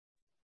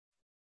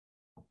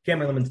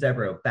Cameron Lemons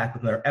Devereaux back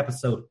with another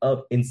episode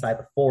of Inside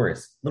the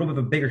Forest. A little bit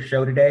of a bigger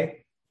show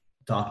today,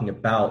 talking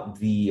about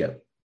the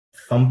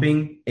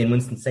thumping in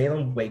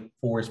Winston-Salem. Wake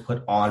Forest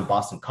put on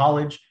Boston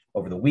College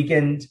over the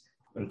weekend.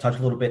 I'm going to touch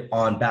a little bit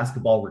on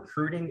basketball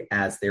recruiting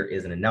as there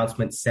is an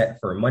announcement set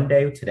for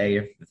Monday.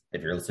 Today,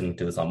 if you're listening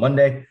to this on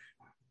Monday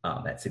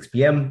at 6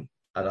 p.m.,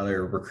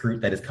 another recruit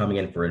that is coming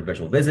in for an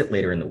official visit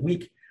later in the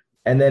week.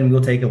 And then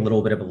we'll take a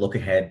little bit of a look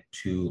ahead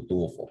to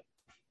Louisville.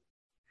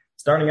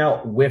 Starting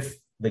out with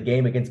the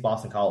game against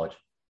Boston College.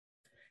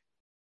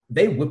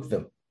 They whipped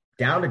them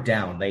down to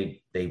down.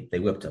 They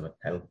whipped them.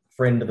 A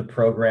friend of the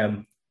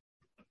program,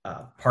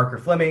 Parker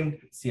Fleming,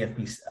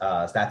 CFB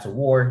Stats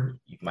Award.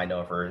 You might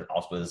know her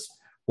also his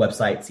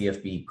website,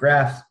 CFB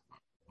Graphs,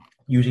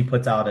 usually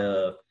puts out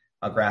a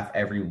graph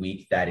every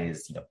week that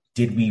is,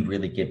 did we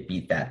really get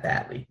beat that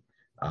badly?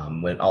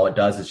 When all it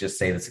does is just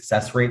say the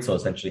success rate. So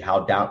essentially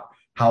how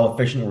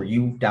efficient were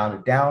you down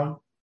to down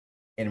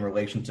in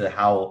relation to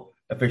how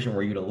efficient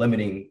were you to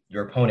limiting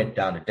your opponent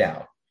down to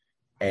down?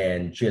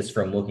 And just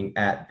from looking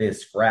at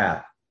this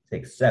graph,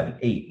 6, 7,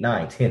 8,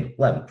 9, 10,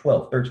 11,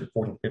 12, 13,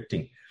 14,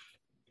 15.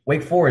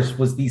 Wake Forest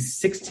was the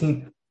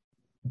 16th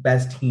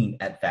best team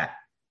at that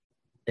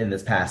in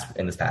this past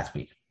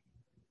week.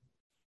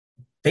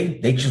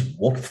 They just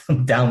whooped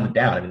them down to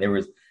down. I mean,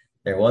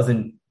 there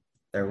wasn't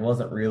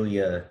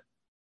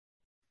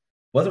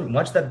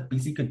much that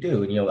BC could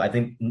do. And, I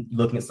think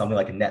looking at something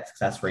like a net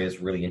success rate is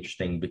really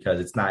interesting because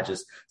it's not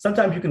just,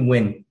 sometimes you can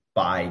win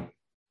by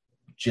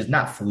just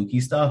not fluky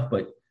stuff,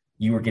 but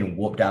you were getting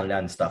whooped down and down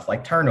and stuff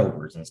like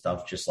turnovers and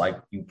stuff, just like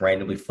you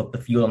randomly flip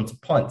the field on some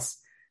punts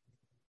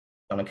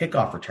on a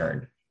kickoff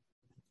return,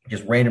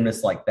 just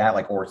randomness like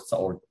that,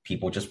 or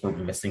people just were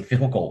missing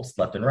field goals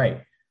left and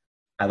right.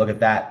 I look at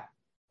that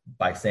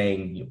by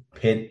saying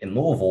Pitt and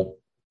Louisville.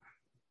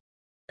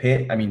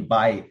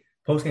 By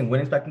post-game win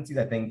expectancies,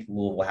 I think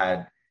Louisville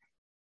had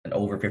an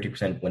over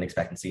 50% win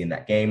expectancy in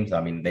that game. So,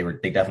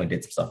 they definitely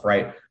did some stuff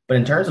right. But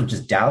in terms of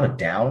just down to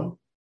down,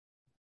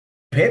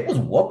 Pitt was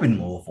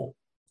whooping Louisville.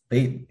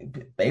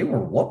 They were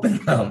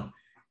whooping them.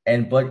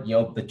 But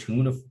the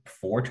tune of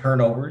 4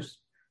 turnovers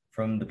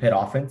from the Pitt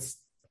offense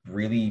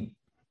really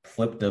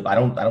flipped up. I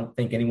don't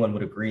think anyone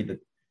would agree that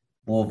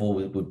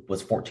Louisville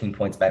was 14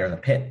 points better than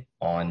Pitt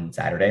on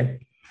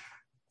Saturday.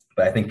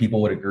 But I think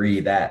people would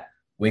agree that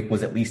Wake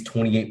was at least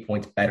 28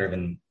 points better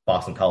than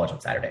Boston College on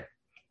Saturday.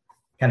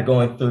 Kind of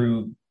going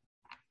through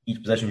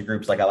each possession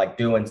groups like I like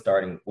doing,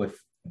 starting with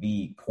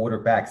the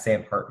quarterback,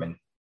 Sam Hartman.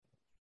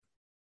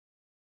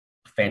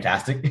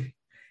 Fantastic.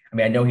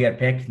 I know he had a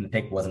pick, and the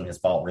pick wasn't his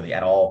fault really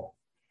at all.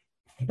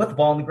 He put the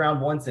ball on the ground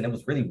once, and it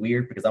was really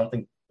weird because I don't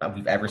think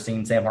we've ever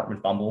seen Sam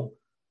Hartman fumble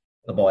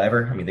the ball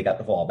ever. They got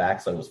the ball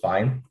back, so it was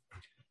fine.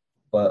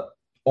 But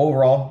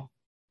overall,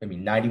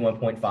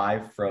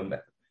 91.5 from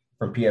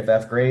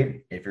PFF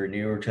grade.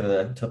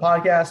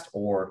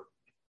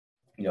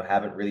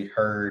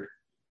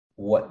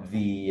 What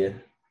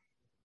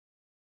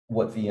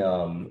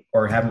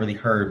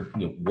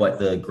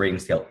the grading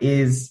scale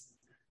is,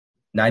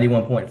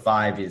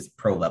 91.5 is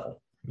pro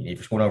level. If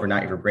you're going over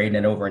 90, if you're grading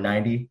it over a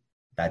 90,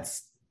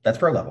 that's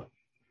pro level.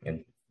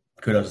 And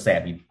kudos to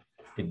Sam.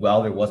 Did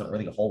well. There wasn't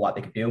really a whole lot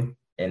they could do,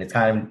 and it's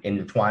kind of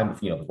intertwined with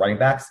the running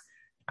backs.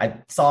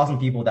 I saw some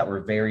people that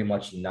were very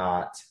much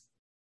not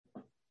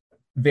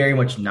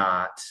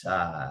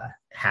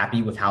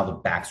happy with how the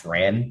backs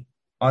ran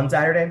on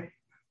Saturday.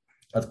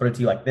 Let's put it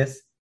to you like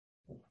this.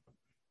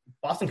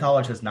 Boston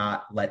College has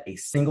not let a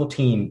single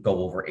team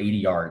go over 80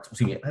 yards.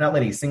 Not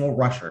let a single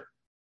rusher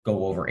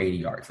go over 80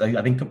 yards.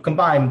 I think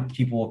combined,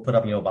 people have put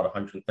up, about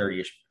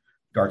 130-ish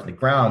yards on the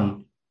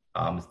ground.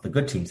 The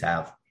good teams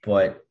have,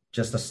 but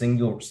just a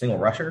single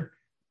rusher,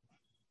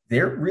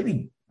 they're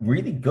really,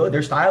 really good.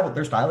 Their style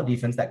of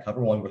defense, that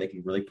cover one where they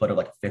can really put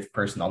a fifth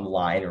person on the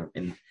line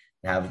and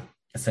have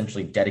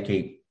essentially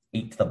dedicate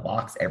 8 to the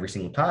box every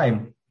single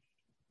time.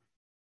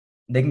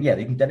 They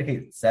can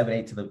dedicate 7,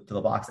 8 to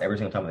the box every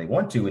single time they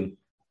want to, and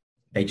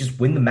they just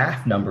win the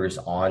math numbers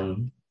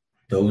on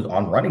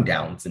running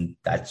downs, and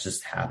that's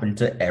just happened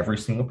to every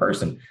single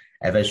person.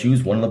 FSU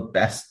is one of the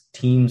best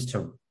teams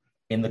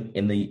in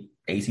the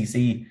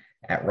ACC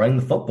at running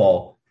the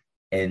football,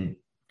 and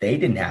they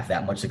didn't have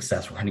that much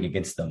success running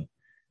against them.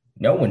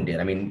 No one did.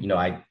 I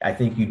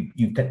think you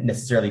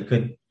necessarily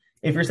could,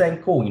 if you're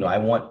saying, cool, I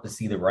want to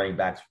see the running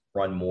backs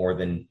run more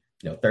than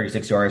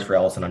 36 yards for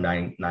Ellison on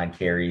nine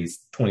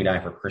carries,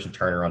 29 for Christian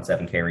Turner on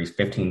 7 carries,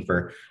 15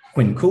 for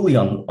Quinn Cooley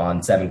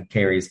on 7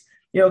 carries.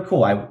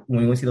 Cool.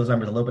 When we see those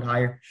numbers a little bit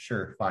higher,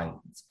 sure, fine,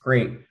 it's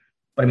great.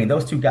 But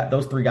those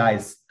 3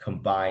 guys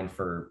combined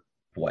for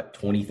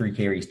 23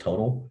 carries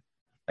total,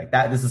 like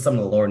that. This is some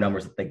of the lower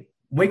numbers.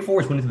 Wake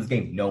Forest went into this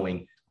game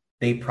knowing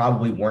they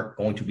probably weren't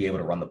going to be able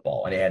to run the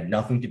ball, and it had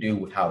nothing to do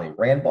with how they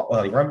run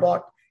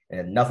block, and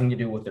it had nothing to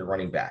do with their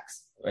running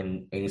backs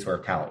and any sort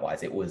of talent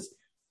wise. It was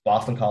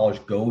Boston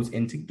College goes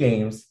into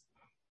games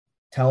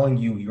telling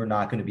you you're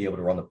not going to be able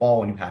to run the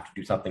ball and you have to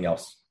do something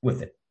else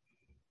with it.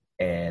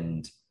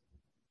 And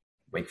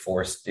Wake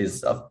Forest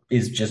is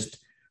just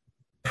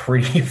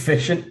pretty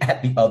efficient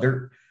at the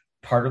other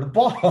part of the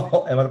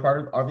ball and other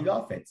part of the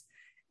offense.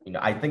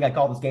 I think I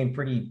called this game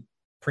pretty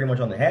much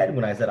on the head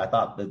when I said I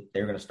thought that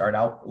they were going to start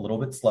out a little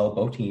bit slow,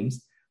 both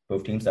teams.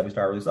 Both teams definitely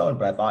started really slow,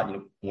 but I thought,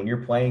 when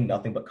you're playing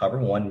nothing but cover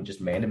one and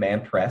just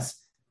man-to-man press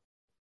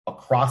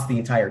across the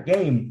entire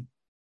game,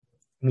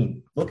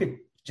 look at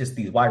just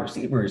these wide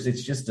receivers.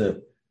 It's just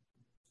a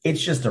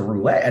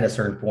roulette at a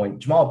certain point.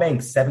 Jamal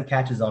Banks, 7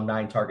 catches on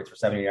 9 targets for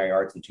 79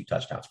 yards and 2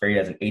 touchdowns.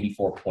 Graded as an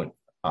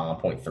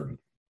 84.3.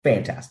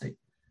 Fantastic.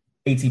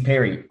 A.T.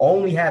 Perry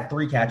only had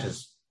 3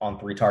 catches on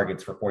 3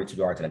 targets for 42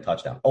 yards and a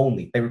touchdown.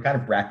 Only. They were kind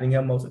of bracketing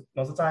him most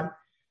of the time.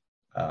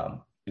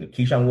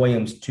 Keyshawn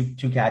Williams,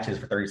 two catches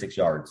for 36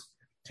 yards.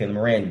 Taylor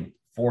Moran,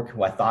 4,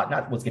 who I thought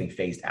not was getting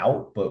phased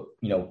out, but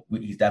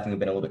he's definitely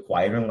been a little bit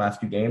quieter in the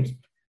last 2 games.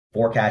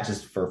 4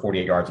 catches for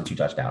 48 yards and 2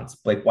 touchdowns.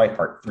 Blake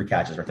Whiteheart, 3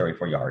 catches for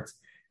 34 yards.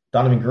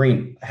 Donovan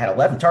Green had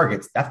 11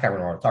 targets. That's kind of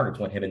where our targets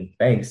went. Him and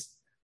Banks,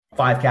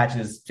 5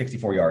 catches,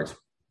 64 yards.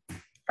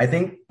 I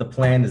think the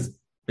plan has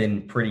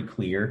been pretty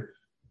clear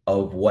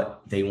of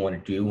what they want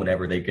to do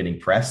whenever they're getting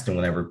pressed and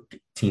whenever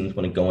teams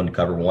want to go into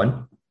cover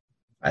one.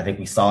 I think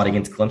we saw it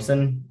against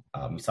Clemson.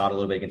 We saw it a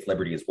little bit against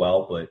Liberty as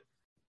well. But,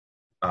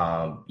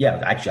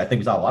 actually, I think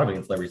we saw a lot of it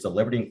against Liberty. So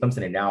Liberty and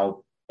Clemson, and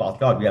now Boston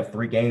College, we have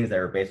 3 games that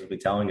are basically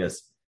telling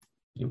us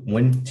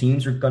when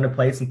teams are going to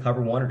play some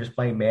cover one or just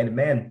playing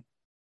man-to-man,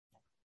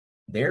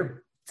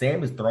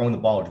 Sam is throwing the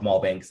ball at Jamal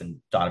Banks and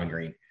Donovan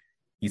Green.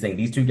 He's saying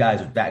these 2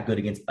 guys are that good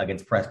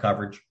against press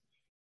coverage.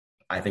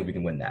 I think we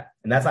can win that.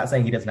 And that's not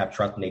saying he doesn't have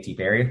trust in A.T.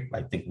 Perry.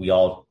 I think we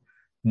all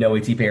know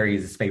A.T. Perry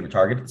is his favorite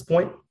target at this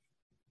point.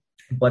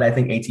 But I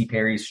think A.T.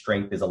 Perry's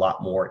strength is a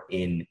lot more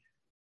in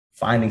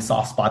finding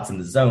soft spots in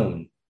the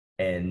zone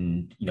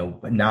and,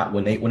 not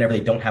whenever they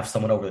don't have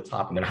someone over the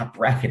top and they're not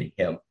bracketing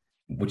him,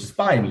 which is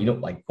fine.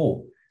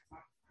 Cool.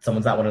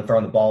 Someone's not wanting to throw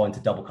the ball into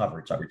double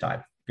coverage every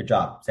time. Good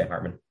job, Sam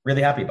Hartman.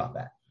 Really happy about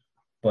that.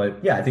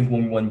 But, I think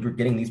when we're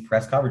getting these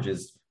press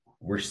coverages,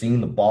 we're seeing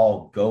the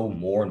ball go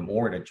more and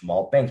more to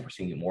Jamal Banks. We're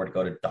seeing it more to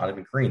go to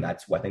Donovan Green.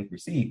 That's what I think we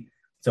see.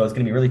 So it's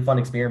going to be a really fun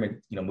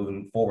experiment,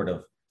 moving forward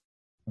of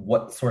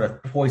what sort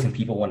of poison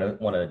people want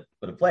to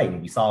play.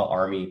 And we saw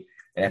Army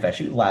and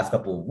FSU the last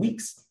couple of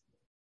weeks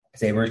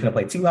say we're just going to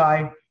play too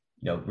high.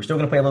 We're still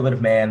going to play a little bit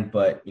of man,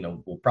 but,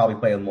 we'll probably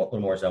play a little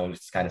more zone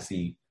just to kind of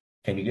see,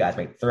 can you guys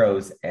make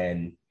throws?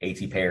 And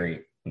A.T.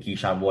 Perry and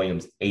Keyshawn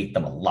Williams ate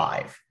them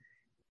alive.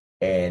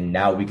 And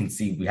now we can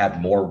see we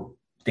have more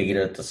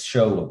data to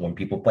show when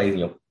people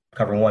play,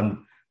 cover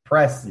one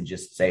press and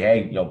just say,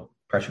 hey,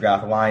 pressure guy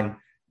off the line,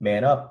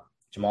 man up.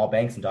 Jamal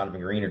Banks and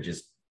Donovan Green are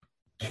just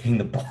getting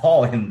the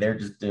ball and they're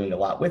just doing a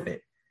lot with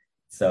it.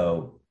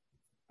 So,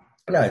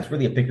 it's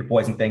really a pick your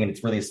poison thing, and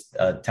it's really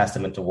a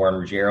testament to Warren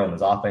Ruggiero and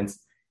his offense.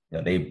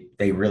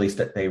 They really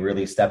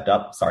stepped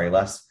up. Sorry,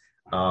 Les.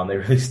 They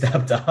really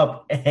stepped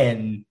up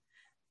and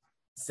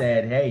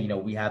said, hey,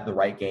 we have the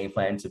right game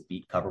plan to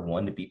beat cover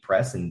one, to beat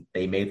press, and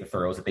they made the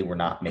throws that they were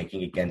not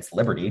making against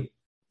Liberty,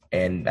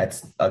 and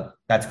that's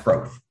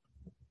growth.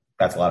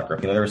 That's a lot of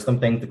growth. There were some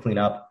things to clean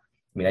up.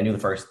 I knew the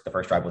first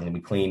drive wasn't going to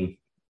be clean.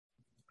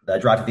 The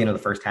drive at the end of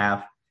the first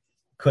half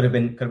could have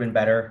been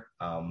better.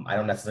 I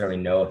don't necessarily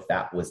know if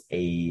that was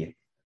I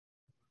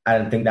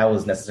didn't think that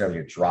was necessarily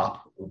a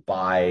drop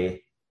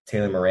by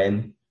Taylor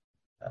Moran.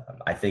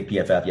 I think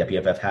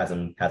PFF has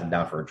him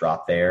down for a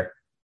drop there,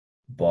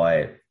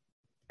 but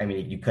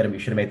you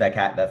should have made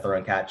that throw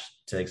and catch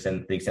to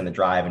extend the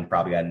drive and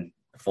probably gotten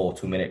a full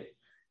 2-minute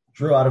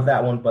drill out of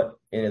that one. But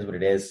it is what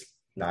it is.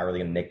 Not really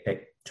going to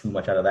nitpick too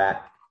much out of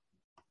that.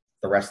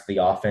 The rest of the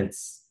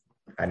offense,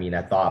 I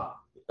thought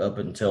up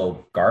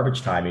until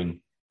garbage time,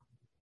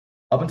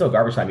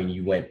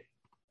 you went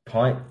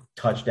punt,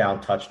 touchdown,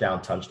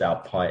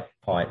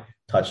 punt,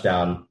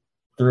 touchdown,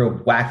 threw a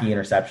wacky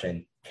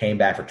interception, came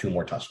back for 2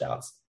 more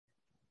touchdowns.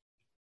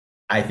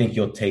 I think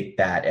you'll take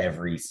that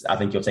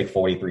you'll take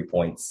 43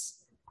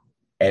 points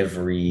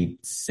every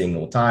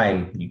single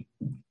time.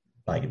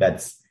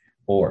 That's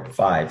 4,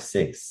 5,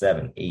 6,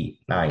 7, 8,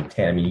 9,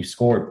 10. You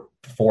scored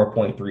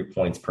 4.3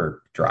 points per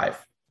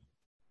drive.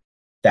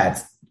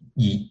 That's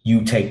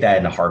you take that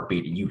in a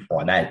heartbeat and you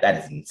run that. That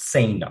is an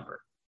insane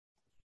number.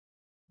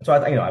 So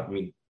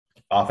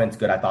offense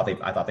good. I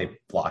thought they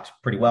blocked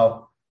pretty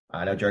well.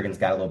 I know Juergens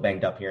got a little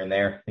banged up here and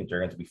there. I think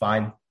Juergens will be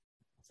fine.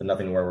 So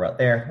nothing where we're at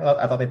there.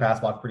 I thought they pass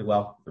blocked pretty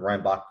well. The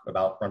run block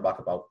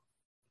about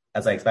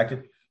as I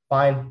expected.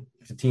 Fine.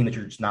 It's a team that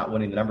you're just not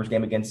winning the numbers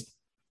game against.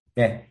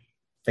 Yeah,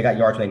 they got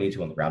yards when they need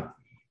to on the ground.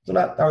 So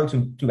not really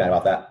too bad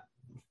about that.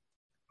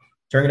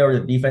 Turning it over to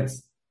the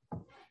defense,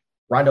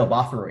 Rondell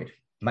Bothroyd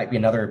might be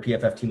another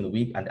PFF team of the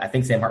week. I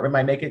think Sam Hartman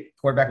might make it.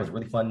 Quarterback was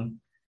really fun.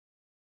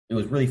 It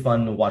was really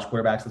fun to watch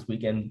quarterbacks this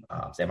weekend.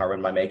 Sam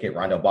Hartman might make it.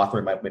 Rondell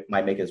Bothroyd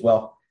might make it as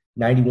well.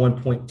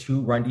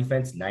 91.2 run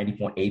defense,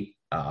 90.8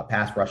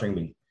 pass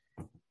rushing.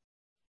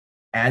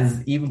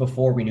 As even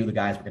before we knew the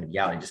guys were going to be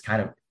out, I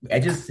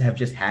just have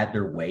had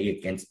their way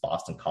against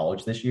Boston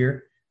College this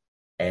year.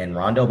 And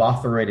Rondell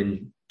Bothroyd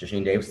and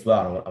Jasheen Davis as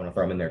well. I want to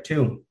throw them in there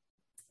too.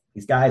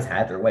 These guys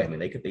had their way.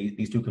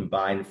 These two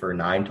combined for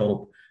 9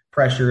 total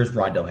pressures.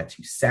 Rondell had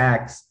 2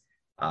 sacks.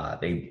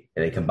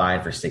 They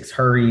combined for 6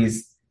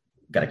 hurries,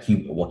 got a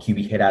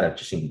QB hit out of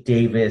Jasheen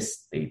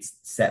Davis. They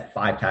set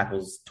 5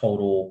 tackles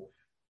total,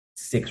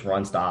 6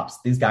 run stops.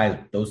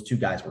 Those 2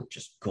 guys were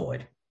just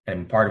good.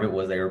 And part of it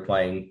was they were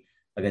playing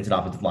against an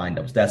offensive line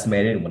that was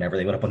decimated. And whenever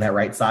they went up on that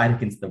right side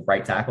against the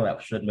right tackle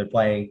that shouldn't have been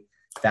playing,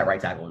 that right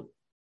tackle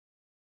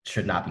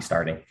should not be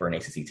starting for an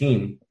ACC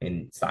team.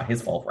 And it's not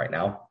his fault right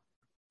now.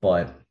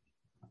 But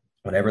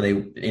whenever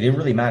it didn't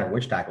really matter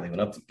which tackle they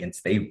went up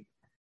against, they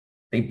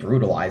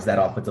brutalized that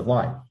offensive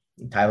line.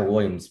 And Tyler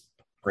Williams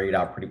graded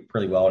out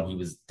pretty well, and he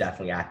was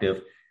definitely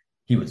active.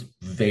 He was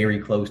very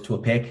close to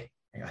a pick.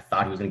 I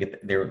thought he was going to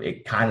get there.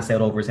 It kind of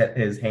sailed over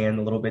his hand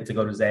a little bit to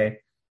go to Zay.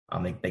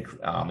 It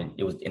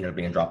ended up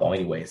being a drop ball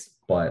anyways.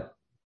 But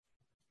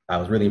I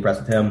was really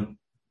impressed with him.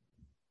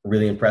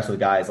 Really impressed with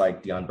guys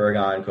like Deion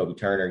Burgon, Kobe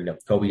Turner.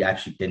 Kobe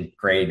actually did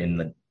great in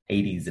the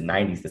 80s and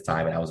 90s this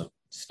time, and I was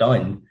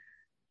stunned.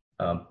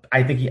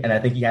 I think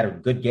he had a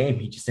good game.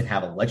 He just didn't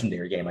have a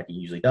legendary game like he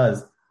usually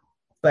does.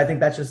 But I think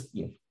that's just,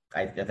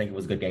 I think it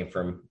was a good game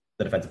from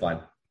the defensive line.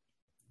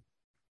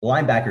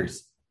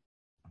 Linebackers,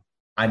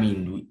 I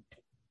mean,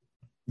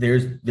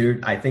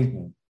 I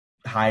think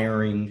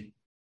hiring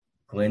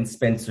Glenn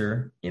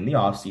Spencer in the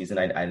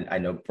offseason, I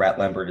know Brett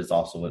Lambert is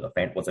also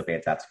was a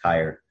fantastic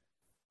hire.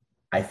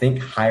 I think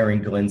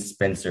hiring Glenn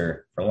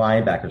Spencer for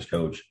linebackers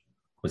coach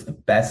was the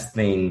best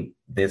thing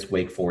this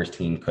Wake Forest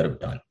team could have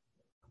done.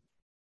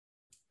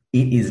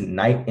 It is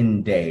night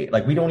and day.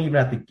 Like, we don't even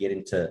have to get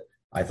into,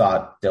 I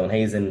thought Dylan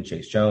Hazen,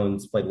 Chase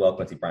Jones played well,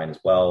 Quincy Bryant as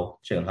well.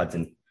 Jalen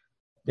Hudson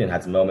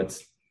had some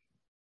moments.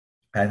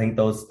 I think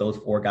those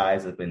 4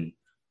 guys have been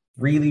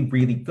really,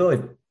 really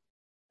good.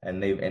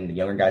 And the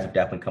younger guys have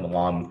definitely come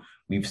along.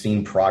 We've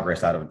seen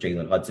progress out of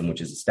Jalen Hudson,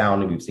 which is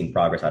astounding. We've seen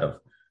progress out of,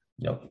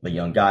 the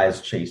young guys,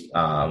 progress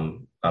out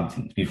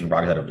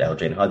of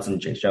Jalen Hudson,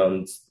 Chase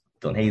Jones,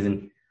 Dylan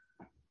Hazen.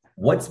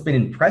 What's been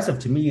impressive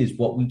to me is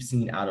what we've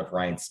seen out of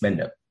Ryan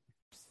Smenda.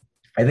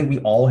 I think we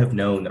all have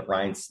known that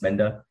Ryan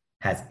Smenda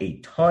has a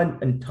ton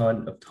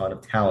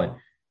of talent.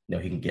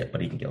 He can get a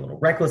little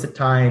reckless at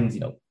times.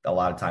 A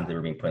lot of times they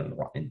were being put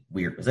in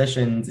weird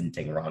positions and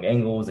taking wrong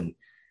angles. And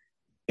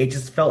it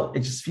just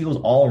feels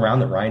all around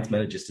that Ryan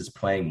Smenda just is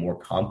playing more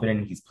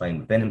confident. He's playing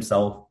within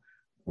himself.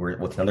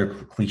 What's another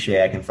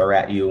cliche I can throw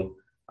at you?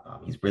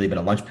 He's really been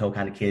a lunch pail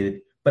kind of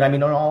kid. But I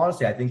mean, in all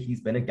honesty, I think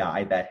he's been a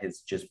guy that has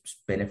just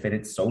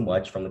benefited so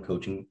much from the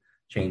coaching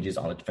changes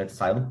on the defensive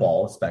side of the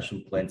ball,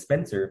 especially Glenn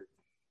Spencer.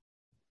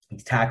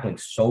 He's tackling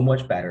so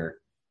much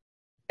better.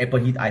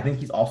 But I think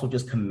he's also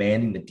just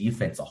commanding the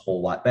defense a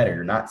whole lot better.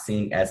 You're not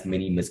seeing as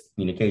many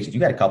miscommunications. You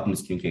got a couple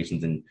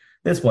miscommunications in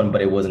this one,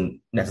 but it wasn't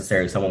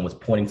necessarily someone was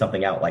pointing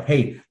something out like,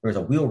 hey, there's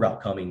a wheel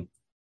route coming.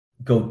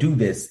 Go do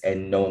this,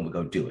 and no one would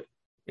go do it.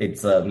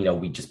 It's,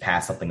 we just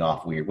pass something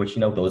off weird, which,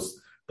 those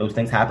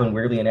things happen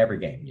weirdly in every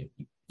game.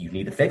 You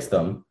need to fix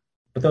them,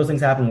 but those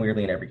things happen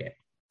weirdly in every game.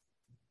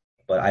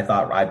 But I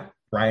thought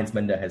Ryan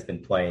Smenda has been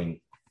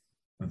playing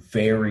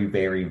very,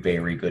 very,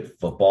 very good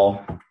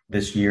football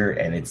this year,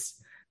 and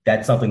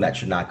that's something that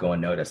should not go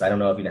unnoticed. I don't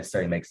know if he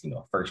necessarily makes a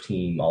first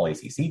team All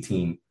ACC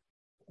team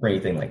or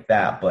anything like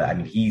that, but I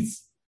mean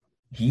he's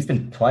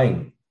been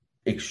playing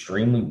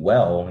extremely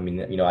well. I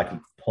mean, I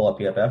can pull up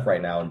PFF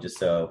right now and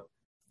just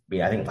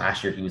I think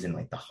last year he was in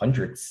like the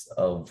hundreds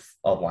of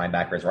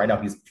linebackers. Right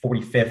now he's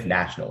 45th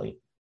nationally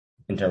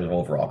in terms of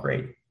overall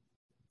grade.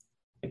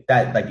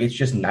 It's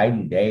just night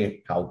and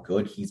day how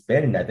good he's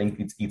been, and I think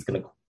he's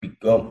going to be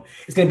good.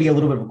 It's going to be a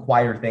little bit of a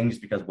quieter thing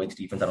just because Wake's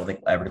defense, I don't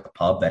think will ever get the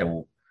pub that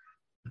it'll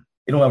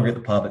ever get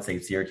the pub that say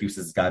Syracuse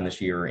has gotten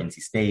this year, or NC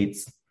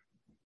State's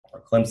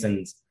or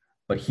Clemson's,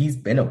 but he's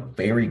been a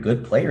very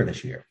good player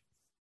this year.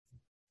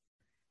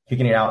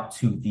 Kicking it out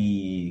to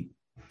the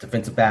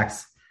defensive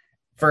backs.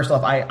 First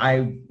off,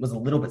 I was a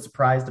little bit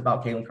surprised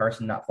about Kalen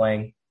Carson not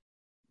playing.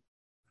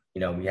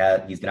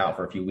 He's been out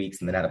for a few weeks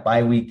and then had a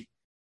bye week.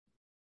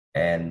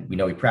 And we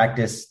know he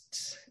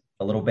practiced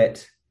a little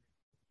bit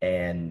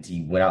and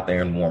he went out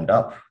there and warmed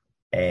up.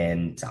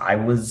 And I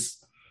was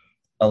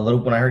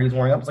when I heard he was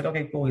warming up, I was like,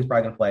 okay, cool, he's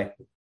probably going to play.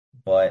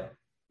 But,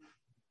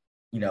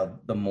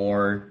 the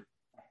more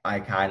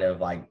I kind of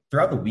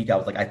throughout the week,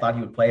 I thought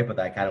he would play, but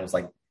I kind of was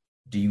like,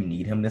 do you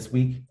need him this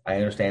week? I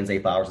understand Zay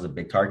Flowers is a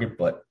big target,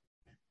 but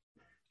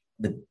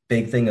the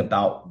big thing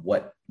about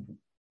what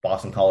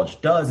Boston College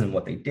does and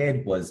what they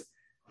did was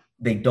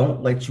they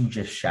don't let you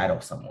just shadow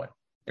someone.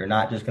 They're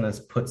not just going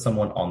to put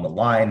someone on the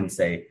line and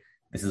say,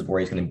 this is where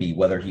he's going to be,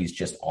 whether he's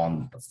just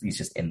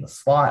in the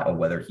slot or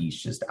whether he's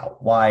just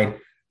out wide.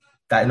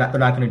 They're not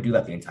going to do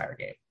that the entire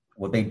game.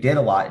 What they did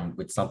a lot, and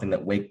it's something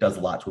that Wake does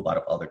a lot to a lot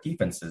of other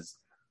defenses,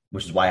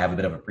 which is why I have a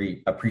bit of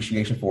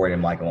appreciation for it.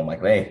 And I'm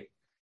like, hey,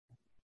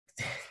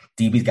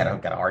 DB's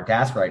got a hard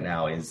task right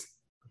now. Is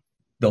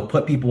they'll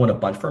put people in a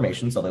bunch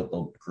formation, so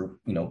they'll group,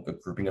 a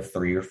grouping of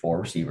 3 or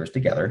 4 receivers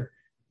together,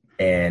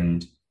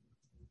 and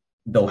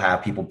they'll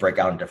have people break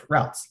out in different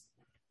routes.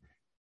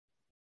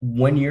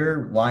 When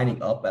you're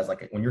lining up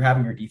when you're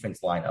having your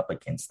defense line up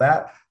against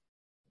that,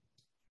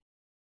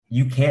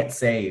 you can't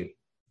say,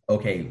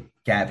 okay,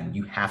 Gavin,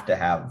 you have to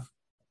have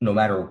no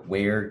matter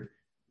where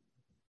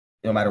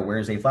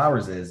Zay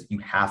Flowers is, you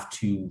have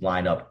to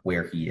line up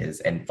where he is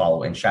and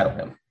follow and shadow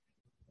him.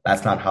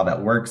 That's not how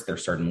that works.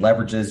 There's certain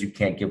leverages you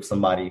can't give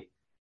somebody.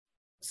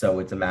 So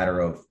it's a matter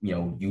of,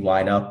 you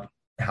line up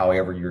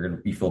however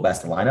you feel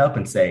best to line up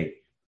and say,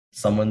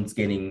 someone's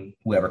getting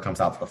whoever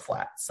comes out to the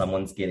flat.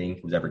 Someone's getting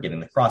who's ever getting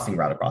the crossing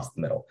route across the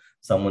middle.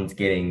 Someone's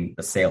getting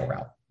the sail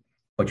route.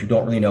 But you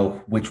don't really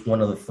know which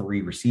one of the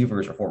 3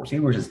 receivers or 4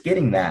 receivers is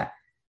getting that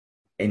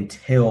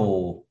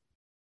until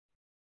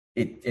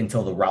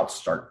the routes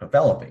start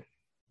developing.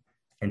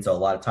 And so a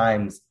lot of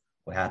times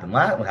what happened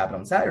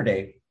on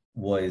Saturday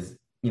was,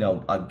 a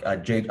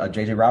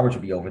JJ Roberts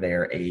would be over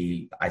there,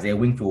 a Isaiah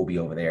Wingfield will be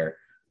over there,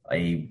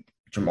 a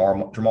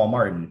Jamal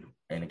Martin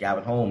and a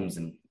Gavin Holmes,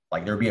 and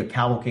like there'd be a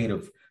cavalcade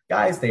of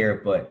guys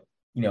there, but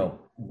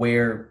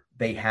where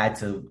they had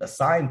to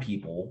assign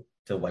people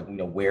to which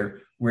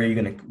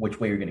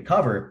way you're gonna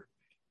cover,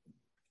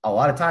 a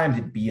lot of times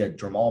it'd be a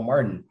Jamal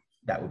Martin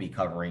that would be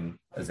covering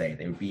Isaiah.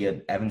 There would be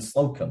an Evan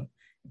Slocum,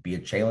 be a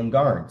Jalen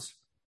Garnes.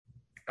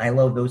 I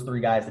love those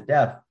 3 guys to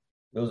death.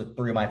 Those are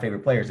 3 of my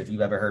favorite players. If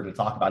you've ever heard me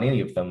talk about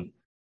any of them,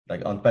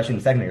 like especially in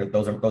the secondary,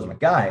 those are my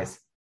guys.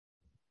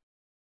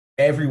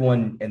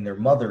 Everyone and their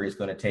mother is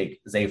going to take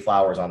Zay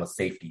Flowers on the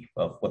safety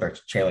of whether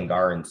it's Jalen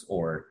Garnes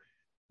or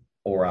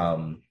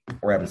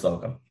Evan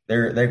Slocum.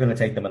 They're going to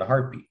take them in a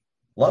heartbeat.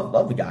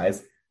 Love the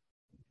guys.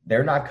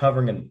 They're not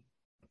covering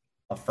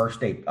a first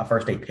day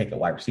pick at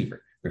wide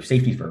receiver. They're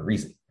safety for a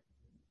reason.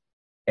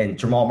 And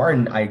Jamal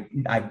Martin, I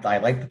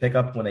like the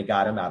pickup when they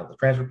got him out of the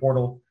transfer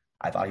portal.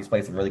 I thought he's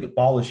played some really good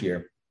ball this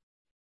year.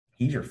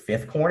 He's your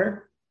 5th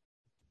corner.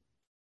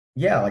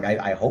 Yeah, like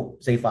I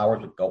hope Zay Flowers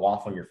would go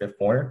off on your 5th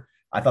corner.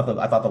 I thought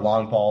the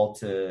long ball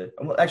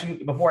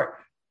actually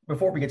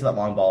before we get to that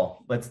long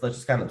ball, let's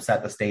just kind of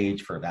set the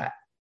stage for that.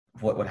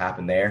 What would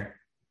happen there?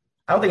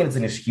 I don't think it's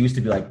an excuse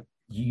to be like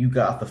you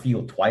got off the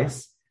field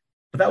twice,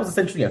 but that was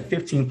essentially a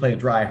 15-play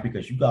drive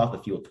because you got off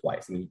the field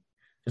twice. I mean,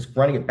 just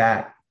running it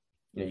back.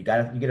 You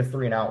get a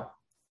 3 and out.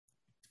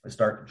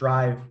 Start the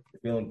drive.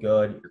 You're feeling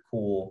good. You're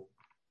cool.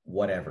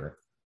 Whatever.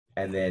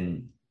 And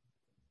then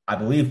I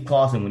believe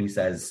Clausen, when he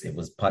says it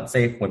was punt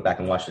safe, went back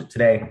and watched it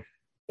today.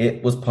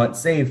 It was punt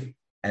safe.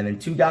 And then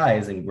 2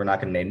 guys, and we're not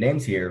going to name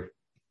names here,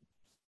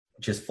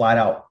 just flat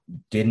out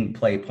didn't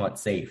play punt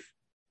safe.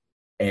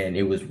 And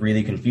it was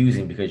really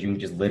confusing because you can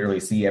just literally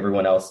see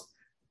everyone else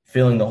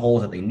filling the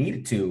holes that they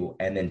needed to.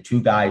 And then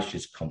 2 guys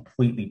just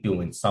completely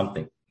doing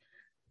something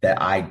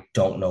that I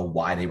don't know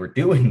why they were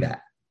doing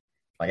that.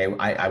 Like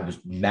I was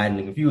mad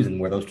and confused. And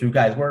where those 2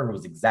 guys were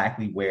was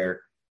exactly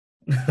where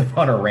the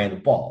punter ran the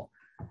ball.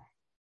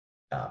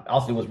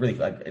 Also, it was really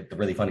the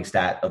really funny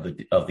stat of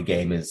the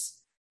game is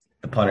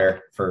the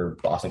punter for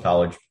Boston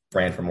College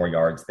ran for more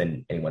yards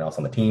than anyone else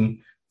on the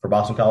team for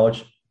Boston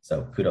College.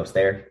 So kudos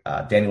there.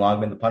 Danny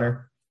Longman, the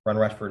punter, run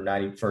rush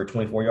for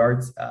 24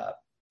 yards.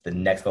 The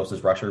next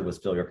closest rusher was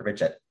Phil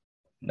Yurkovich at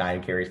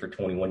 9 carries for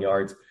 21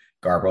 yards.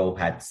 Garbo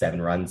had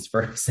 7 runs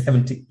for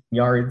 17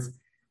 yards.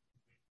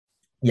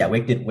 Yeah,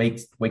 Wake did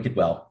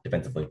well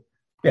defensively.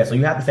 Yeah, so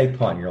you have to say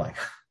punt. You're like,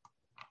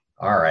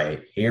 all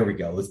right, here we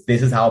go.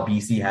 This is how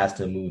BC has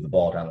to move the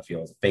ball down the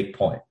field. It's a fake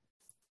punt.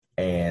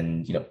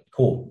 And,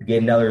 cool. You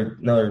get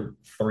another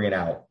 3 and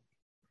out.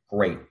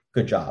 Great.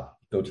 Good job.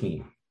 Go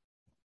team.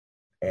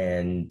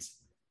 And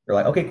you're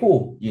like, okay,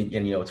 cool.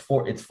 It's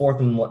fourth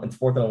and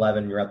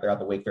 11. You're out there at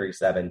the Wake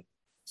 37.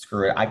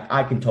 Screw it.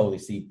 I can totally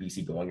see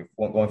BC going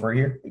for it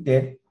here. They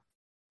did.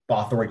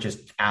 Bothroyd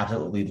just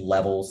absolutely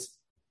levels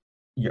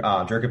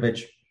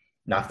Jurkovich,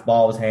 knocks the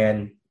ball out of his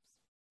hand.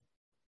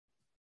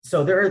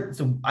 So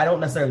I don't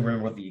necessarily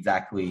remember what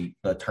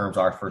the terms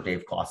are for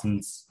Dave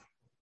Clausen's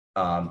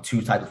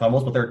 2 types of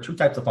fumbles, but there are 2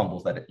 types of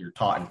fumbles that you're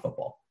taught in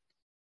football.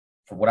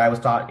 For what I was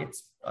taught,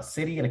 it's a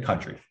city and a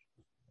country.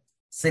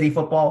 City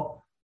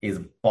football is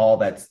a ball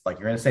that's like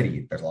you're in a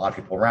city. There's a lot of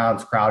people around.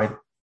 It's crowded.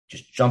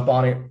 Just jump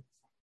on it.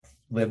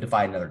 Live to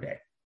fight another day.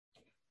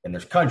 And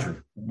there's country,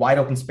 wide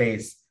open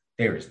space.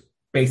 There's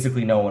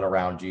basically no one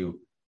around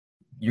you.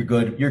 You're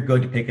good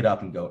to pick it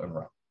up and go and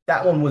run.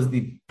 That one was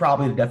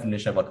probably the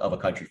definition of a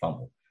country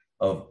fumble.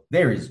 Of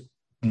there is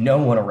no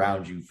one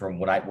around you from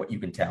what you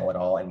can tell at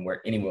all, and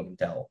where anyone can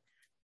tell.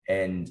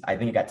 And I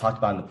think it got talked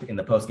about in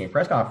the post game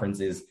press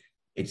conferences.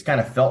 It just kind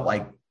of felt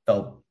like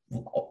the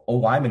O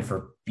lineman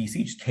for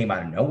BC just came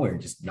out of nowhere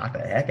and just knocked the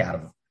heck out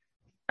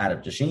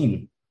of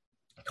Jasheen,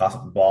 tossed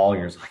up the ball,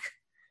 and you're just like,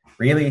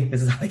 really?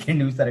 This is how they get a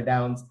new set of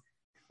downs?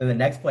 Then the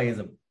next play is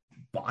a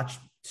botched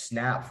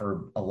snap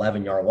for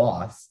 11-yard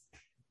loss.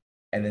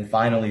 And then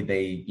finally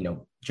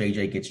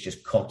JJ gets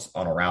just cooked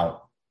on a route,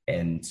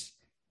 and it's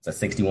a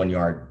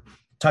 61-yard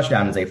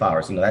touchdown to Zay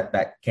Flowers.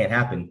 That can't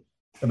happen.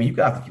 I mean, you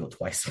got off the field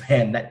twice,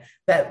 man.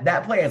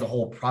 That play as a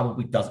whole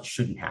probably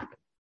shouldn't happen.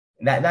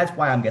 And that's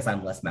why I'm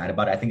less mad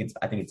about it. I think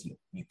it's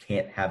you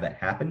can't have that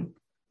happen.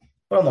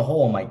 But on the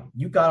whole, I'm like,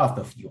 you got off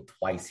the field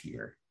twice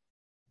here.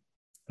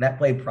 And that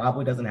play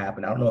probably doesn't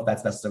happen. I don't know if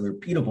that's necessarily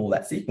repeatable,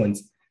 that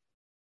sequence,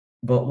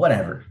 but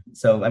whatever.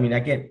 So, I mean, I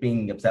get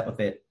being upset with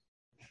it.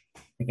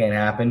 It can't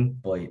happen,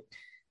 but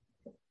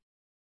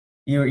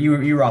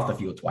you were off the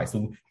field twice.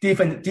 So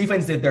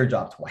defense did their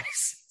job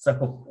twice. So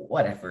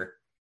whatever.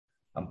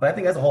 But I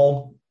think as a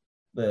whole,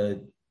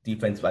 the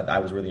defense, I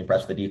was really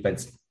impressed with the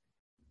defense.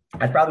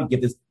 I'd probably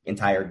give this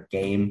entire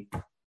game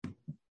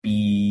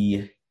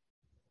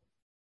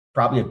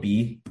probably a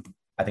B.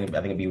 I think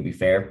a B would be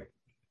fair.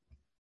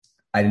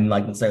 I didn't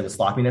like necessarily the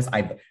sloppiness.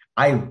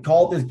 I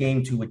called this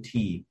game to a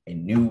T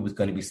and knew it was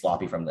going to be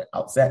sloppy from the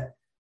outset.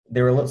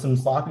 There were some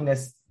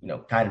sloppiness,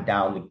 kind of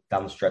down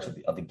the stretch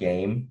of the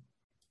game,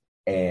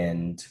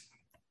 and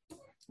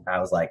I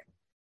was like,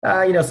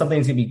 some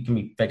things can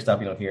be fixed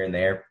up, here and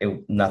there.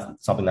 Nothing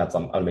something that's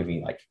on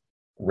maybe like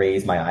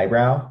raise my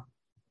eyebrow,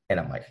 and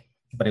I'm like,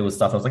 but it was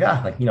stuff I was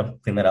like,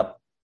 clean that up,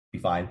 be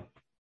fine.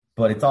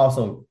 But it's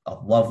also a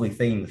lovely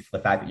thing, the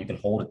fact that you can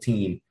hold a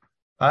team,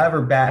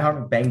 however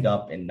banged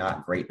up and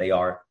not great they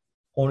are,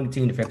 holding a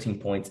team to 15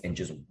 points and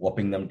just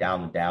whooping them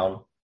down and down.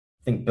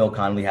 I think Bill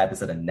Connolly had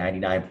this at a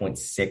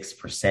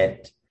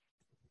 99.6%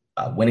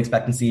 win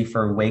expectancy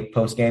for Wake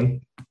post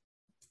game.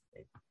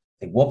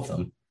 They whooped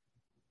them,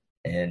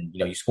 and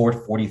you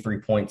scored 43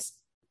 points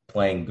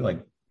playing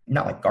like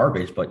not like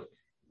garbage, but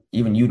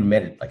even you'd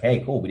admit it, like,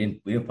 hey, cool, we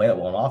didn't play that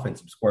well on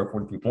offense. We scored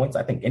 43 points.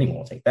 I think anyone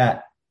will take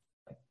that.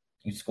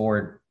 You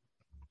scored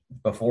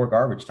before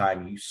garbage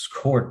time. You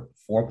scored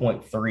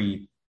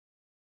 4.3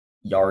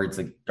 yards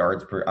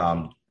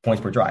per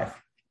points per drive.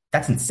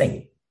 That's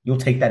insane. You'll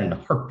take that in a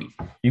heartbeat.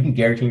 You can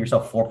guarantee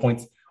yourself 4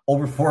 points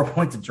over 4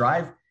 points a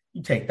drive.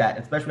 You take that,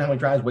 especially how many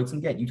drives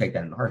Winston get. You take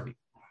that in a heartbeat.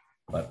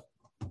 But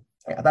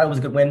I thought it was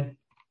a good win.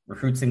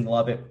 Recruits seem to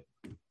love it.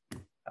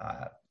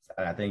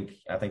 And I think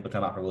they'll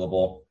come out for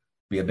Louisville,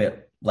 be a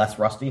bit less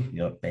rusty.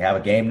 They have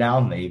a game now,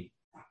 and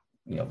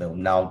they'll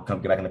now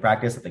get back into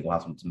practice. I think we'll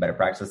have some better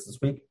practice this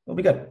week. It'll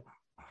be good.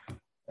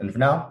 And for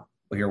now,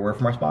 we'll hear a word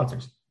from our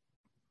sponsors.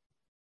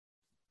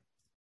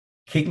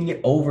 Kicking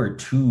it over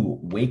to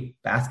Wake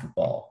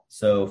basketball.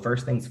 So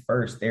first things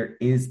first, there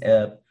is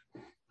a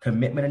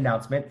commitment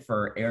announcement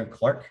for Aaron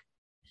Clark.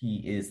 He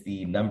is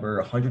the number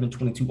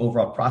 122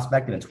 overall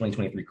prospect in the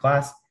 2023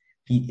 class.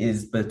 He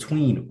is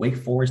between Wake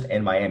Forest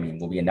and Miami.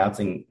 We'll be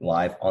announcing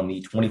live on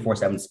the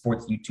 24/7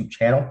 Sports YouTube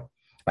channel.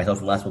 Myself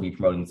and Les will be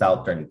promoting this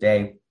out during the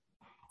day.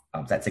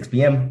 It's at 6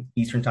 p.m.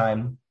 Eastern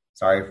time.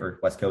 Sorry for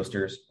West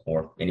Coasters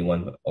or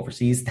anyone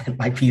overseas that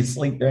might be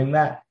asleep during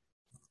that.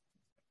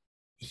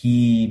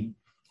 He's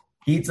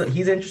an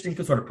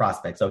interesting sort of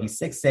prospect. So he's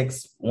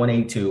 6'6",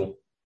 182.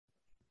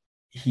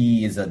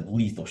 He is a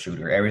lethal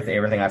shooter.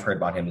 Everything I've heard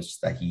about him is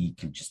just that he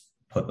can just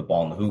put the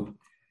ball in the hoop.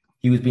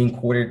 He was being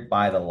courted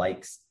by the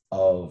likes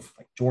of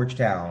like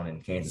Georgetown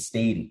and Kansas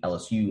State and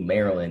LSU,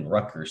 Maryland,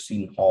 Rutgers,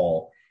 Seton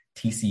Hall,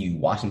 TCU,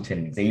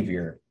 Washington,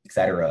 Xavier,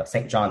 etc.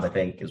 St. John's, I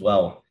think, as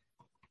well.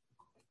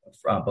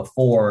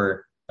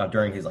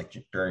 During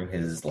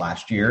his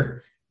last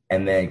year,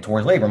 and then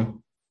towards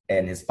labrum,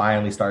 and has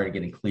finally started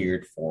getting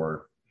cleared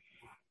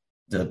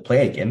to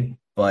play again.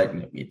 But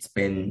it's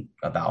been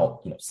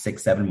about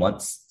 6-7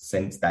 months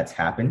since that's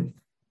happened,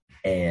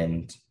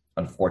 and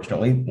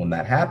unfortunately, when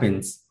that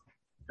happens,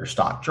 your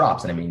stock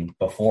drops. And I mean,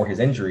 before his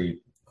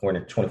injury,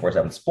 according to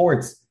 24/7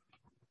 Sports,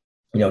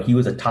 he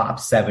was a top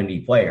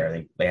 70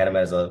 player. They had him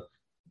as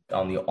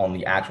on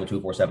the actual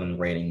 247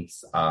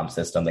 ratings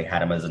system. They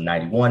had him as a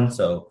 91.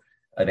 So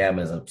they had him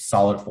as a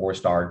solid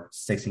 4-star,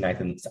 69th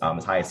and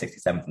as high as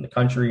 67th in the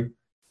country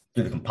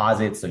through the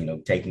composite. So,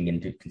 taking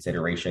into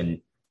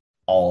consideration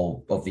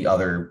all of the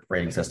other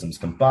rating systems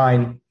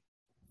combined,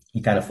 he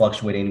kind of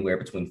fluctuated anywhere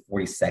between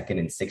 42nd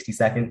and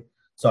 62nd.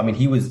 So, I mean,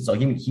 he was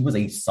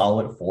a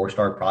solid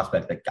 4-star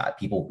prospect that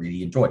people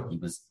really enjoyed. He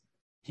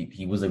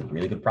was a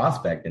really good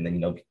prospect, and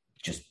then,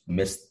 just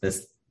missed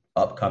this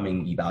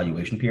upcoming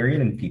evaluation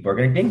period, and people are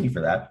going to ding you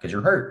for that because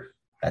you're hurt.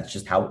 That's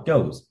just how it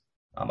goes.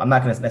 I'm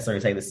not going to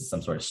necessarily say this is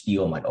some sort of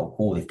steal. I'm like, oh,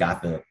 cool, they've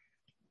got the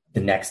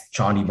next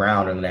Chaundi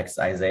Brown or the next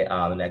Isaiah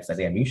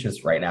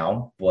Mucius right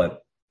now.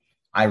 But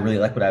I really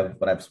like what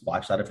I've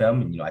watched out of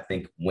him, and I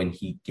think when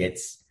he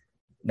gets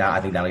now,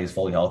 I think now he's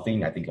fully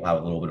healthy. I think he'll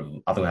have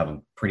he'll have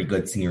a pretty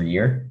good senior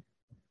year.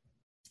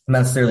 I'm not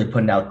necessarily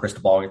putting out a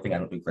crystal ball or anything. I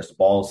don't do crystal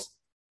balls.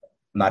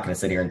 I'm not going to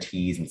sit here and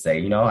tease and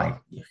say,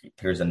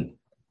 here's an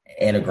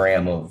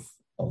anagram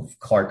of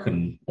Clark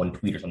in one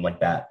tweet or something like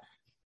that.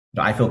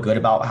 I feel good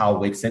about how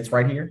Wake sits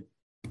right here.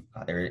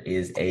 There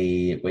is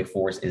Wake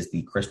Forest is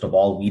the crystal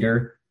ball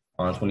leader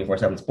on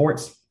 24/7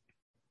 Sports.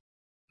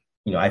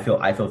 I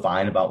feel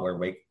fine about where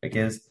Wake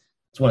is.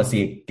 Just want to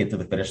see it get to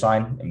the finish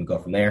line and we go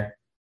from there.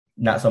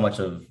 Not so much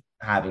of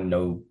having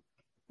no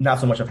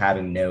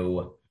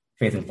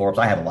faith in Forbes.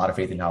 I have a lot of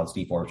faith in how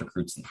Steve Forbes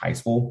recruits in high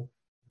school,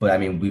 but I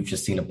mean, we've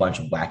just seen a bunch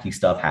of wacky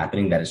stuff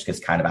happening that is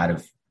just kind of out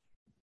of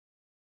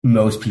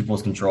most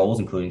people's controls,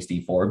 including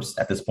Steve Forbes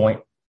at this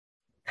point,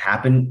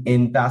 happen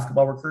in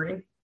basketball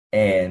recruiting.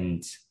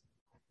 And,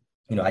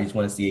 I just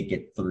want to see it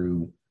get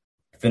through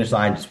the finish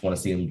line. Just want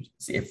to see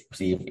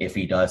if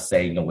he does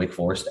say, Wake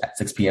Forest at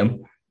 6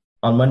 p.m.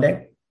 on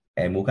Monday,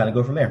 and we'll kind of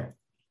go from there.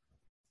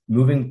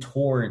 Moving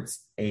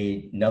towards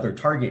another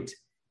target,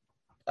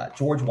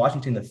 George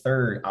Washington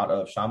III out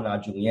of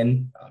Chaminade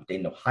Julienne,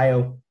 Dayton,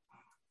 Ohio.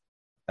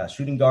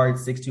 Shooting guard,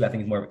 6'2". I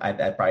think he's more,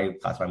 I'd probably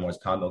classify more as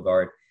combo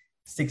guard.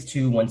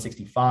 6'2",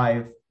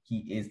 165. He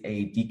is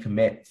a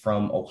decommit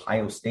from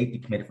Ohio State,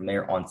 decommitted from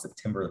there on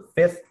September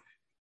 5th.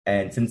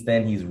 And since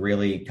then, he's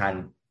really kind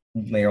of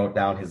narrowed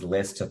down his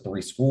list to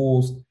 3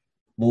 schools: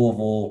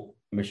 Louisville,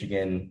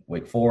 Michigan,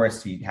 Wake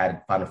Forest. He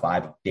had Final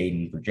Five,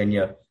 Dayton,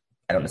 Virginia.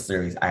 I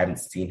haven't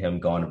seen him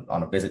go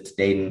on a visit to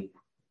Dayton.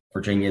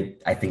 Virginia,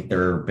 I think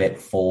they're a bit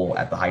full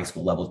at the high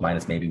school levels,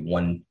 minus maybe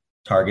one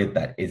target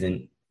that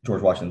isn't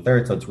George Washington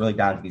III. So it's really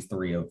down to these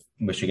 3 of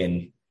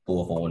Michigan,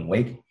 Louisville, and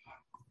Wake.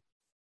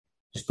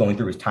 Just going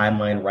through his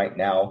timeline right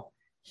now,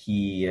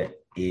 he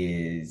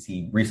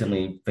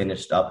recently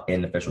finished up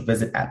an official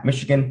visit at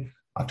Michigan,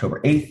 October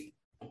 8th.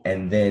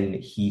 And then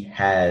he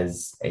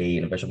has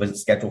an official visit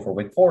scheduled for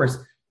Wake Forest,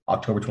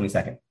 October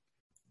 22nd.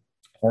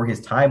 For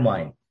his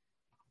timeline,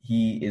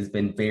 he has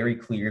been very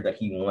clear that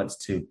he wants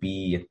to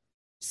be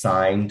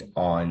signed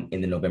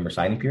in the November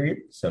signing period,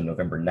 so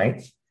November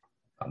 9th.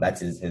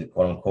 That's his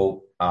quote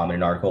unquote in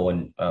an article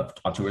on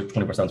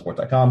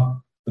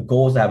 247sports.com. The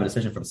goal is to have a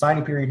decision for the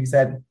signing period, he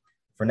said.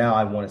 For now,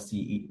 I want to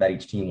see that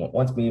each team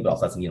wants me, but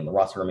also has a need on the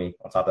roster for me.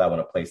 On top of that, I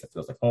want a place that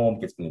feels like home,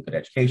 gets me a good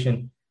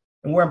education,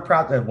 and where I'm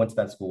proud to have went to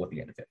that school at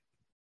the end of it.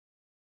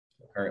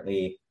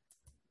 Currently,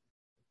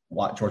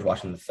 George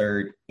Washington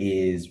III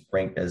is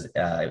ranked as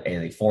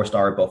a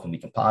 4-star, both in the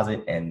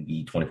composite and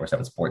the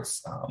 24/7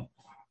 Sports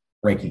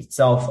rankings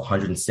itself.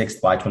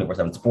 106th by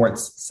 24/7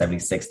 Sports,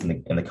 76th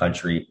in the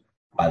country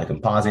by the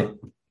composite.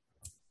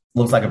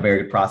 Looks like a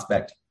very good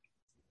prospect.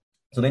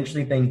 So the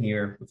interesting thing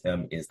here with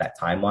him is that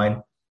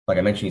timeline. Like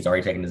I mentioned, he's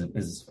already taken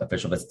his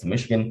official visit to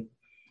Michigan.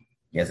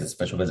 He has his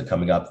official visit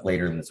coming up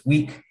later in this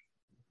week.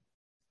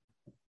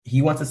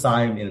 He wants to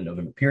sign in the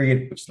November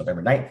period, which is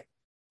November 9th.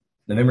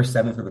 November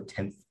 7th or the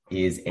 10th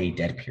is a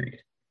dead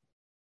period.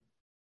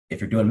 If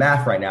you're doing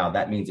math right now,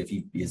 that means if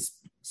he is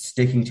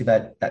sticking to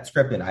that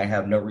script, and I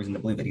have no reason to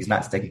believe that he's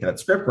not sticking to that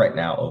script right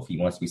now, if he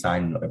wants to be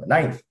signed on November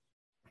 9th,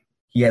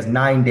 he has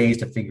 9 days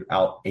to figure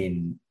out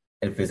a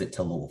visit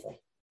to Louisville.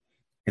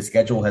 His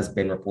schedule has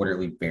been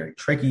reportedly very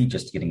tricky,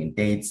 just getting in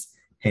dates,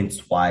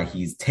 hence why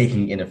he's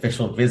taking an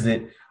official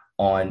visit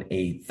on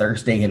a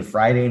Thursday and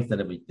Friday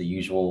instead of the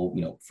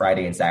usual,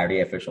 Friday and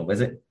Saturday official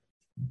visit.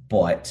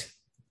 But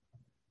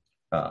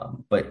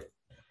I'm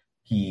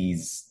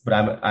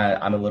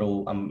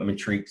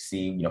intrigued to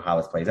see, how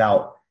this plays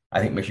out. I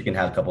think Michigan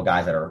has a couple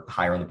guys that are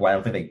higher on the board. I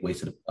don't think they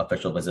wasted an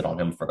official visit on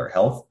him for their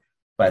health,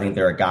 but I think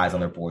there are guys on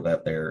their board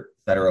that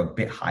are a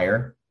bit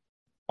higher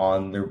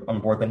on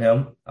board than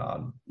him.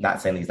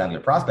 Not saying that he's not a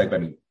good prospect,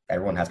 but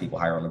everyone has people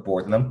higher on their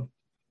board than them.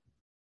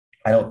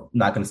 I'm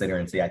not going to sit here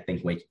and say I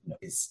think Wake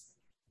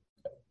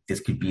this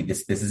could be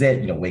this is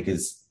it. Wake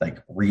is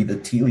like read the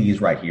tea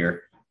leaves right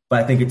here.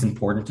 But I think it's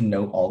important to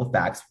note all the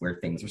facts where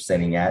things are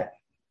sitting at.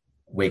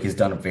 Wake has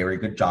done a very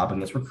good job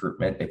in this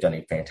recruitment. They've done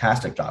a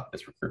fantastic job with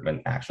this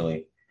recruitment,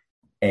 actually.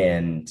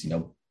 And,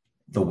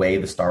 the way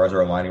the stars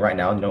are aligning right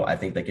now, I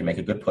think they can make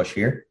a good push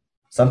here.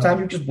 Sometimes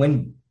you just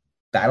win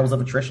battles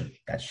of attrition.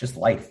 That's just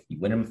life. You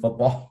win them in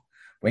football.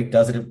 Wake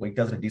does it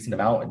a decent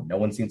amount, and no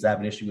one seems to have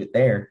an issue with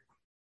there.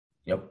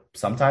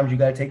 Sometimes you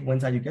got to take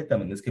wins how you get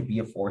them, and this could be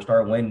a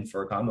 4-star win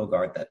for a combo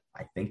guard that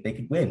I think they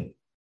could win.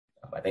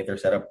 I think they're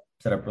set up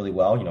really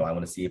well. I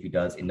want to see if he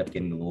does end up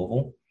getting to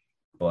Louisville,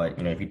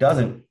 but if he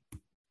doesn't,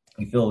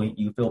 you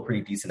feel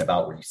pretty decent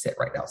about where you sit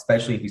right now,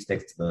 especially if he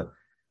sticks to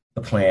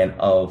the plan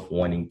of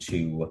wanting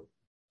to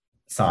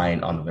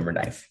sign on November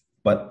 9th.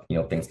 But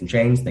things can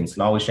change. Things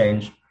can always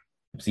change.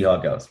 We'll see how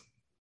it goes.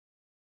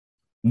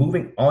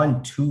 Moving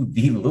on to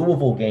the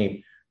Louisville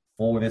game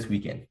for this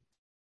weekend.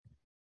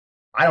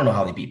 I don't know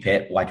how they beat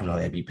Pitt. Well, I do know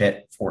they beat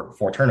Pitt for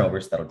 4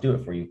 turnovers. That'll do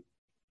it for you.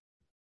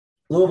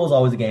 Louisville's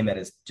always a game that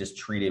has just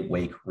treated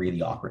Wake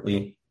really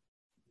awkwardly.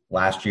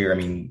 Last year,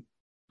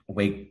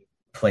 Wake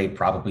played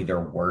probably their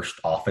worst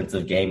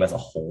offensive game as a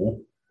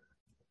whole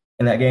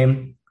in that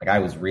game. I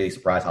was really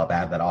surprised how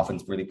bad that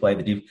offense really played.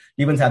 The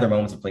defense had their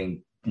moments of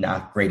playing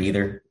not great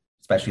either,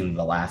 especially in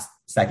the last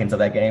seconds of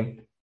that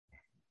game.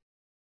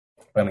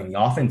 But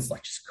the offense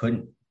just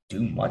couldn't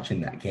do much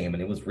in that game,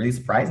 and it was really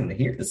surprising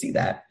to see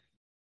that.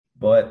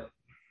 But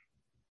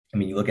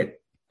you look at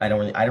I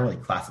don't really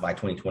classify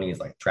 2020 as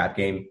like a trap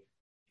game,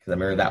 because I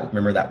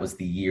remember that was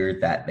the year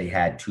that they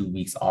had 2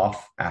 weeks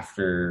off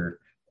after.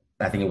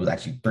 I think it was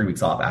actually 3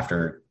 weeks off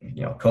after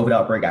COVID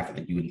outbreak, after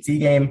the UNC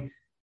game,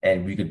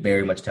 and we could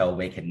very much tell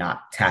Wake had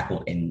not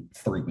tackled in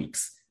 3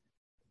 weeks.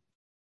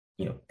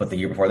 But the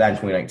year before that, in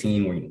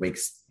 2019, where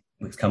Wake's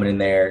coming in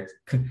there,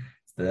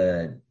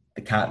 the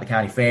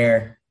county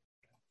fair,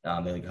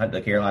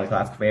 the Carolina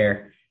Classic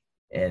Fair,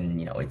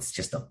 and it's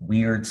just a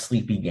weird,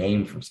 sleepy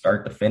game from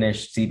start to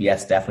finish.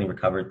 CBS definitely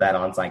recovered that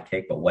onside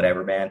kick, but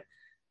whatever, man.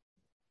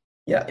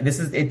 Yeah,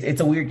 it's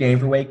a weird game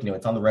for Wake.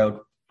 It's on the road.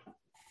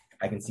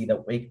 I can see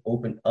that Wake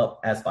opened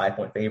up as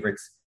 5-point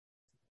favorites.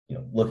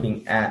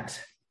 Looking at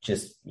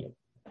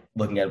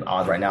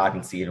odds right now,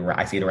 I see it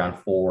around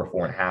 4,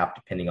 4.5,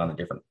 depending on the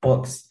different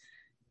books.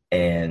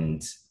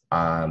 And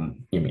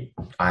I'm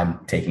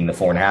taking the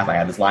 4.5. I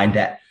have this line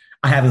that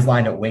I have this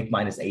line at Wink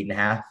minus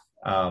 8.5,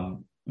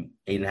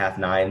 8.5,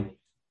 9,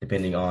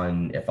 depending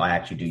on if I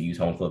actually do use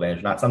home field advantage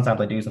or not. Sometimes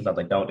I do, sometimes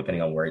I don't,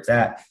 depending on where it's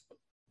at.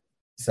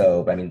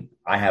 So, I mean,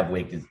 I have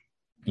Wink as,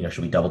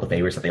 should we double the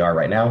favorites that they are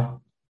right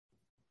now?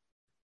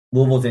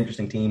 Louisville's an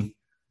interesting team.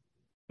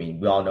 I mean,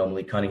 we all know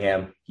Malik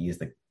Cunningham. He is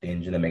the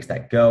engine that makes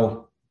that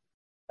go.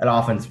 That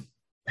offense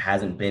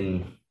hasn't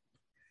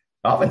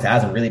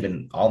really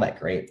been all that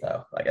great,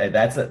 though. Like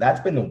that's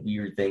been the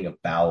weird thing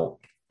about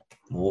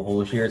Louisville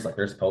this year. It's like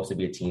they're supposed to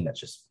be a team that's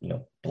just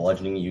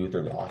bludgeoning you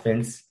through the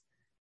offense,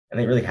 and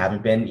they really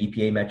haven't been.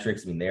 EPA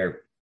metrics, I mean,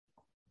 they're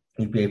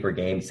EPA per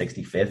game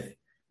 65th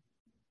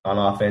on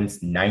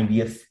offense,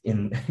 90th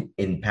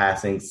in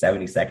passing,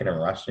 72nd in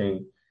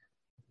rushing.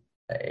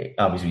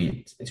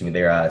 Obviously,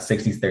 they're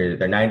 60th. They're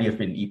 90th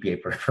in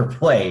EPA per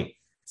play,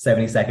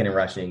 72nd in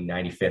rushing,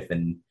 95th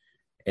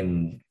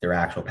in their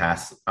actual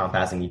passing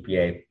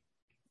EPA.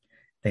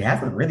 They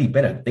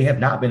have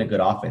not been a good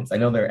offense. I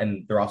know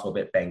they're also a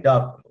bit banged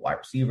up, wide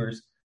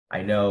receivers.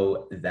 I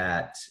know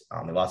that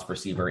they lost a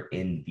receiver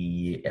in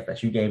the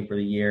FSU game for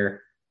the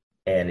year,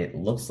 and it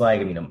looks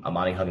like,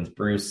 Amani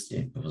Huggins-Bruce,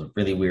 it was a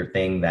really weird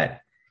thing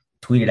that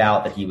tweeted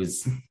out that he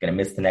was going to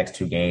miss the next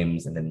 2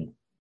 games and then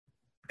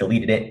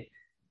deleted it.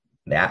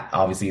 That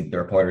obviously the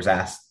reporters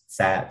asked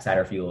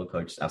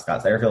Coach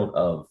Scott Satterfield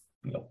of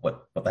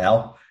what the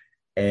hell,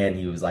 and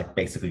he was like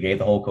basically gave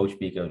the whole coach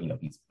speak of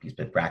he's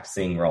been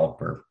practicing,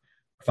 we're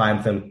fine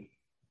with him.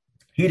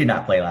 He did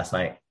not play last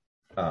night.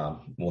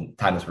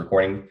 Time this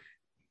recording,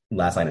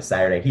 last night is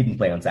Saturday. He didn't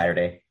play on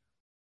Saturday.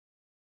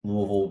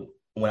 Louisville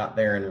went out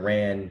there and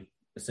ran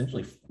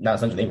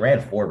they ran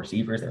 4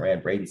 receivers. They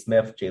ran Braden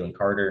Smith, Jalen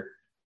Carter,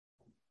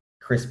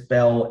 Chris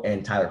Bell,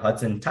 and Tyler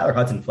Hudson. Tyler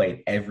Hudson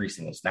played every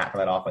single snap for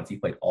that offense. He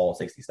played all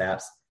 60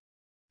 snaps.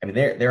 I mean,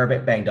 they're a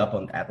bit banged up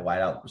at the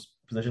wideout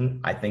position.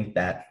 I think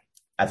that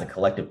as a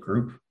collective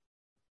group,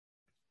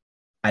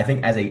 as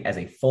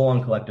a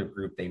full-on collective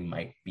group, they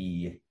might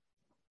be.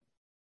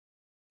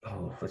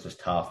 Oh, this is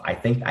tough. I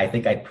think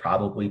I'd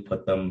probably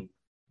put them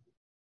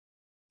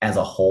as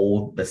a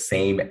whole the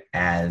same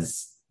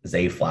as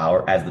Zay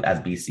Flower as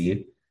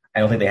BC. I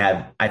don't think they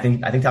have. I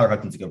think Tyler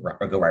Hudson's a good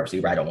wide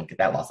receiver. I don't want to get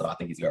that lost at all. I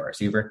think he's a good wide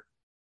receiver,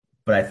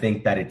 but I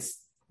think that it's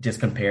just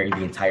comparing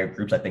the entire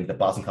groups. I think that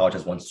Boston College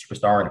has one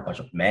superstar and a bunch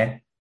of meh,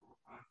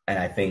 and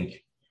I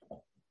think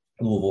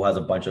Louisville has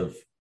a bunch of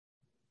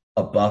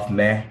above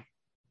meh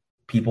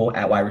people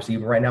at wide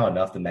receiver right now,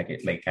 enough to make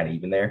it kind of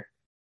even there.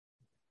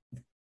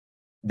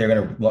 They're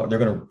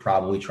gonna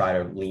probably try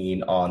to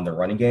lean on the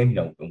running game,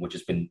 which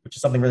is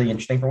something really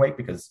interesting for Wake,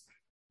 because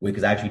Wake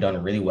has actually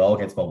done really well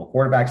against mobile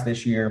quarterbacks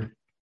this year.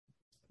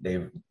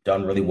 They've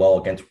done really well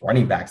against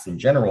running backs in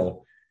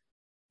general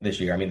this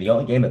year. I mean, the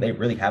only game that they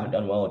really haven't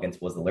done well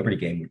against was the Liberty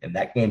game, and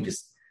that game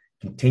just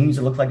continues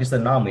to look like just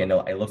an anomaly. I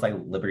know it looks like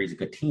Liberty's a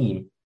good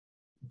team,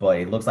 but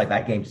it looks like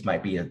that game just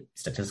might be a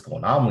statistical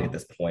anomaly at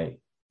this point.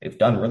 They've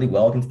done really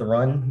well against the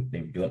run.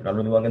 They've done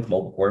really well against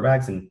mobile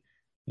quarterbacks, and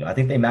I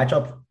think they match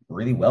up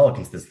really well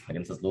against this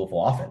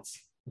Louisville offense.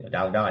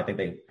 Down, I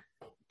think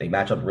they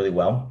match up really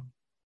well.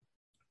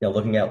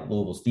 Looking at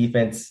Louisville's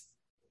defense,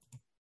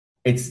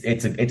 it's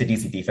a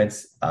decent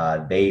defense.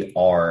 They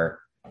are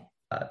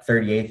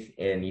 38th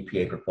in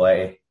EPA per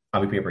play,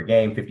 EPA per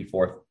game,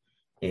 54th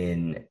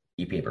in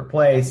EPA per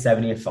play,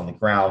 70th on the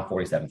ground,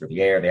 47th through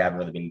the air. They haven't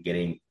really been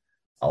getting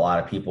a lot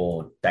of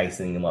people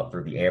dicing them up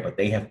through the air, but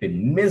they have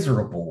been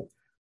miserable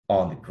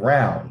on the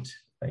ground.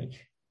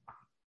 Like,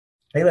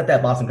 they let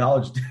that Boston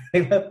College,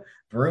 they let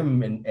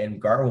Broome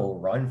and Garwell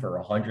run for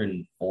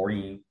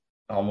 140,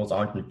 almost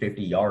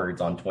 150 yards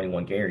on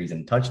 21 carries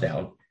and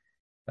touchdown.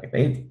 Like,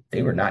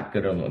 they were not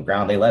good on the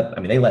ground. They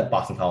let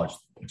Boston College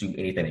do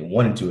anything they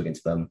wanted to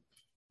against them.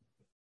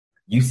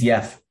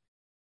 UCF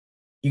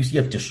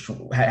just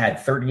had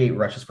 38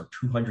 rushes for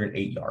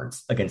 208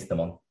 yards against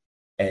them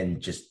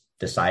and just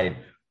decided,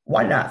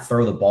 why not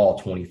throw the ball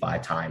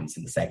 25 times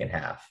in the second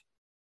half?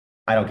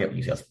 I don't get what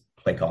UCF's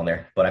play calling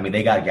there, but I mean,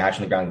 they got a gash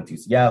on the ground with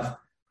UCF.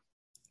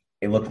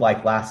 It looked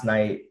like last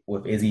night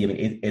with Izzy. I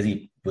mean,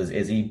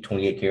 Izzy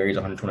 28 carries,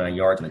 129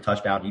 yards, and a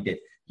touchdown. He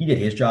did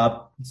his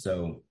job.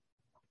 So,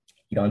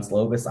 Keaton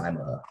Slovis,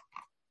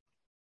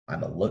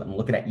 I'm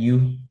looking at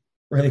you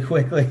really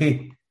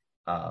quickly.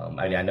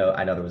 I know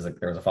there was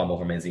a fumble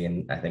from Izzy,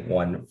 and I think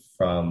one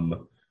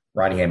from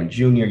Ronnie Hammond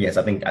Jr. Yes,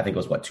 I think it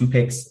was 2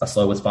 picks, a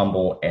Slovis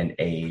fumble and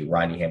a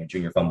Ronnie Hammond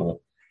Jr.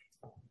 fumble.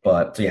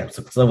 But so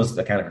Slovis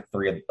accounted for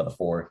 3 of the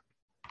 4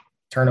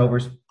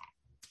 turnovers,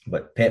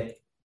 but Pitt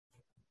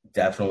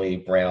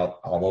definitely ran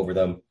all over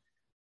them.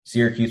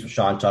 Syracuse with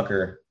Sean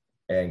Tucker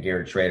and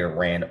Garrett Schrader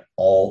ran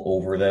all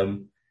over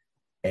them.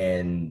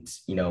 And,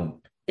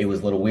 it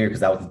was a little weird because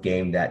that was the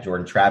game that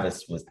Jordan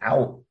Travis was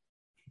out,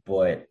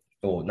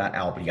 not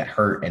out, but he got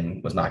hurt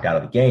and was knocked out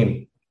of the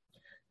game.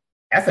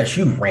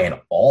 FSU ran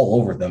all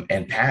over them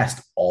and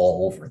passed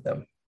all over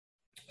them.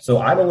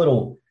 So I'm a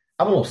little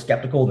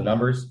skeptical of the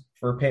numbers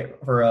for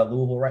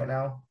Louisville right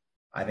now.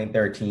 I think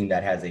they're a team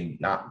that has a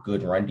not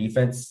good run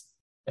defense,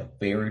 a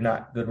very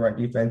not good run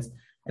defense.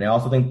 And I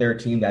also think they're a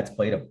team that's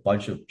played a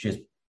bunch of just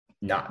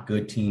not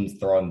good teams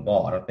throwing the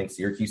ball. I don't think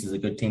Syracuse is a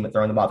good team at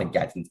throwing the ball. I think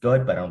Gadsden's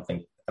good, but I don't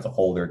think as a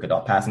whole they're a good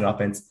passing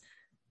offense.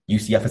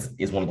 UCF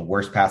is one of the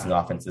worst passing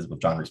offenses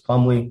with John Reese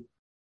Plumlee.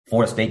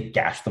 Florida State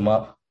gashed them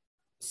up.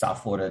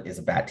 South Florida is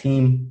a bad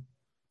team.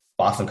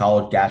 Boston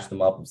College gashed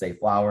them up with Zay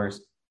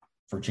Flowers.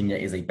 Virginia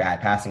is a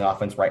bad passing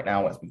offense right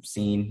now, as we've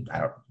seen.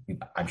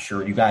 I'm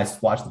sure you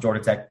guys watched the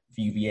Georgia Tech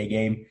UVA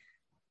game.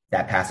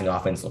 That passing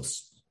offense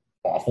looks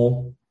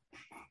awful.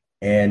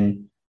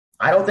 And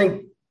I don't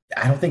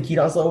think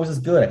Keaton Slovis is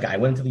good. I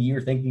went into the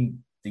year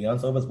thinking Keaton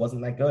Slovis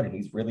wasn't that good, and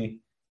he's really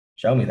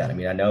shown me that. I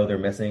mean, I know they're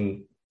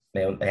missing.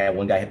 They had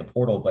one guy hit the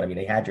portal, but I mean,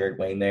 they had Jared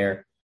Wayne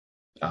there.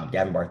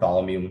 Gavin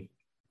Bartholomew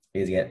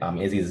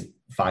is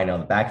fine on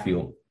the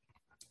backfield.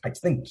 I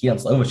just think Keaton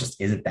Slovis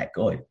just isn't that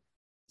good.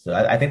 So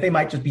I think they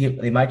might just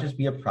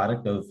be a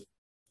product of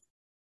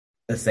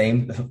the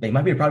same. They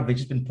might be a product. They've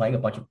just been playing a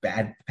bunch of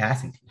bad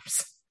passing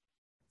teams.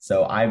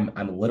 So I'm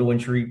a little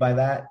intrigued by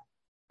that.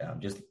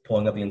 I'm just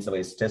pulling up the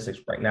NCAA statistics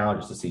right now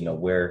just to see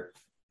where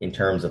in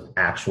terms of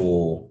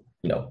actual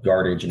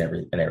yardage and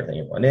everything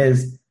everyone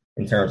is.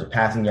 In terms of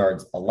passing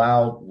yards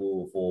allowed,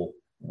 Louisville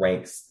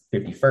ranks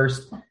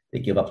 51st. They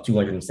give up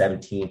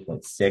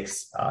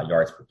 217.6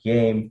 yards per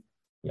game.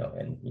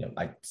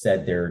 I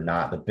said they're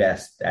not the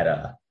best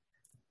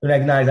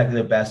they're not exactly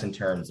the best in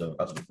terms of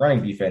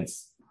running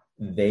defense.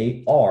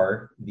 They're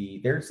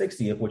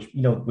 60th,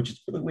 which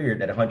is really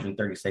weird at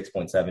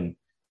 136.7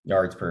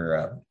 yards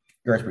per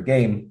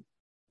game.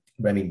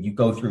 But I mean, you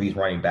go through these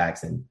running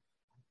backs and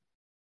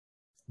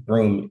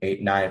Broome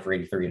 9 for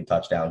 83 and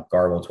touchdown,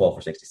 Garbo 12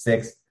 for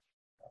 66.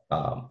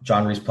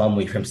 John Reese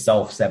Plumlee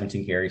himself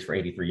 17 carries for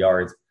 83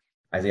 yards.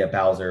 Isaiah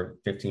Bowser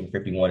 15 for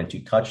 51 and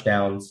 2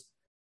 touchdowns.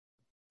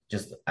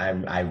 This is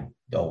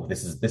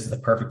the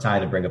perfect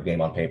time to bring up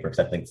game on paper, because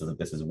I think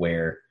this is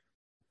where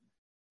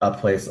a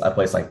place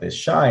like this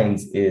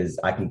shines. Is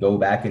I can go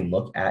back and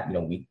look at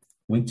week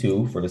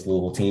 2 for this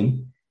Louisville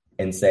team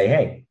and say,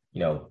 hey,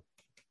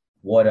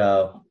 what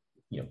down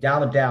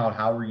and down,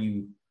 how are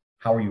you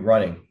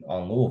running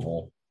on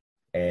Louisville?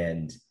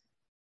 And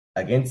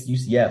against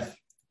UCF,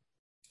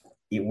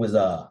 it was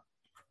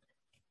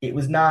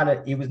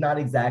not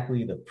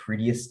exactly the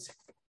prettiest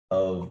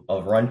of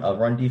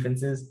run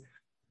defenses.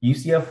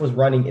 UCF was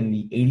running in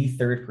the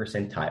 83rd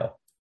percentile.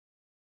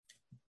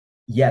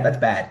 Yeah, that's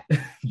bad.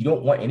 You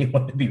don't want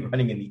anyone to be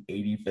running in the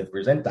 85th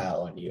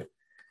percentile on you.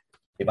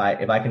 If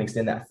I can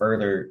extend that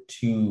further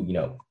to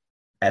the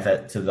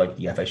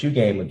FSU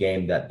game, a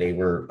game that they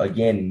were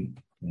again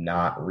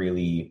not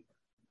really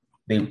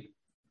they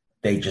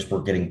just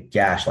were getting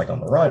gashed on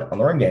the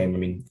run game. I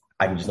mean,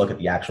 I can just look at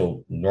the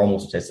actual normal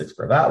statistics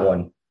for that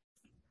one.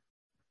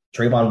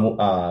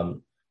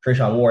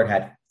 Trayshawn Ward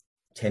had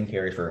 10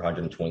 carries for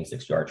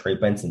 126 yards. Trey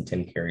Benson,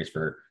 10 carries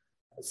for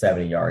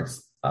 70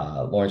 yards.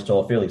 Lawrence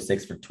Toafili,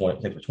 6 for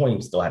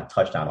 20, still had a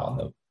touchdown on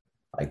them.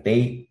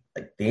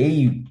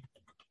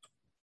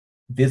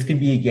 This could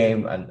be a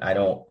game, and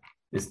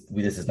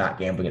this is not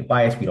gambling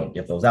advice. We don't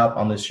give those out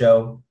on this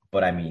show.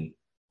 But I mean,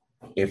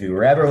 if you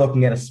were ever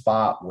looking at a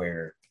spot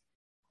where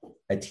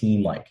a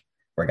team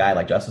where a guy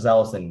like Justice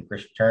Ellison and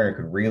Christian Turner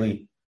could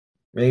really,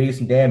 really do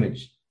some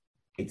damage,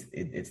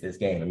 it's this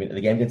game. I mean, the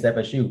game against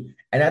FSU.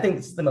 And I think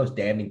this is the most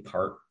damning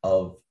part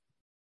of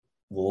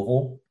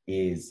Louisville,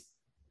 is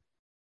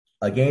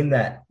a game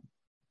that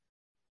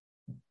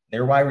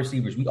their wide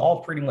receivers, we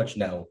all pretty much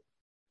know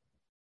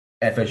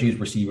FSU's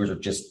receivers are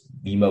just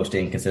the most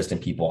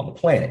inconsistent people on the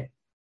planet.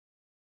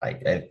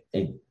 A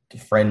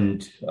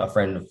friend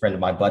of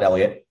mine, Bud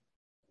Elliott,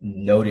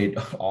 noted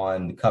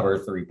on the Cover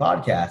 3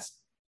 podcast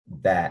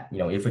that,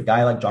 if a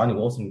guy like Johnny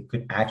Wilson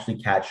could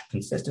actually catch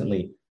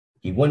consistently,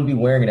 he wouldn't be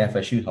wearing an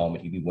FSU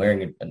helmet. He'd be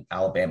wearing an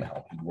Alabama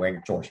helmet. He'd be wearing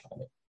a Georgia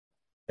helmet.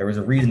 There was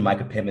a reason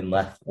Micah Pittman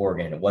left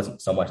Oregon. It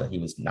wasn't so much that he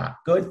was not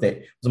good, that it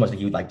was so much that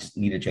he would just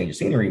need to change of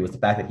scenery. It was the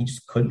fact that he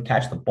just couldn't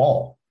catch the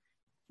ball.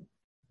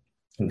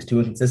 He was too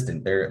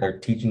inconsistent. They're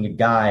teaching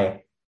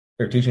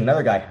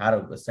another guy how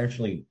to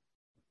essentially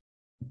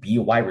be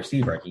a wide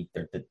receiver.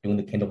 They're doing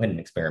the Kendall Hinton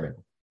experiment.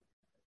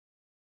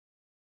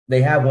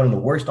 They have one of the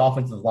worst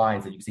offensive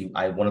lines that you can see.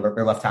 One of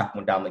their left tackle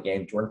went down the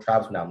game. Jordan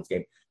Travis went down this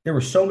game. There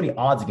were so many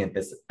odds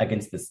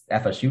against this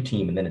FSU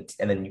team, and then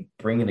you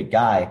bring in a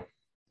guy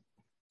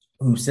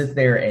who sits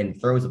there and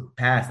throws a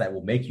pass that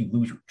will make you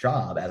lose your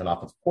job as an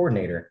offensive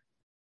coordinator.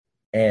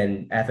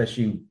 And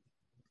FSU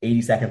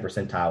 82nd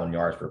percentile in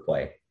yards per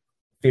play,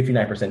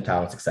 59th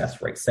percentile in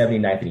success rate,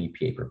 79th in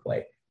EPA per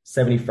play,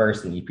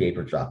 71st in EPA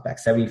per dropback,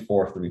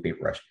 74th in EPA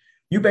per rush.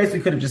 You basically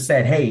could have just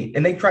said, hey,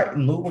 and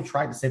Louisville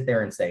tried to sit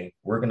there and say,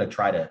 we're going to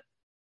try to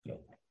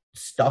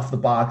stuff the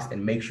box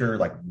and make sure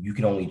you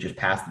can only just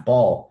pass the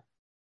ball.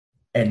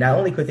 And not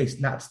only could they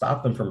not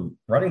stop them from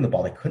running the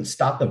ball, they couldn't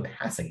stop them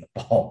passing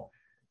the ball.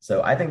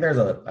 So I think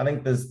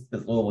this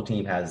Louisville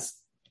team has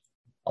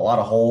a lot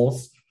of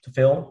holes to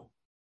fill.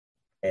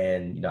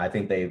 And, I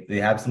think they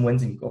have some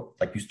wins, and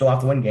you still have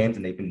to win games,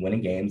 and they've been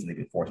winning games and they've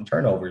been forcing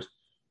turnovers.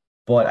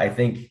 But I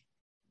think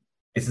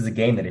this is a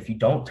game that if you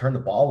don't turn the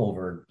ball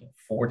over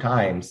 4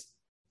 times,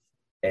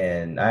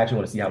 And I actually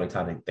want to see how many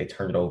times they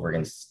turned it over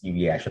against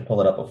UVA. I should pull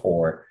it up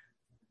before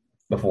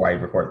I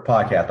record the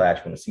podcast. I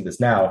actually want to see this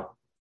now.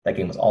 That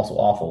game was also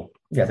awful.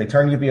 Yes, they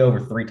turned UVA over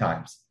 3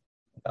 times.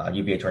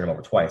 UVA turned them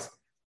over twice.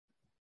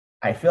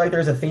 I feel like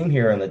there's a theme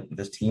here in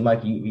this team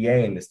like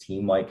UVA and this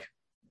team like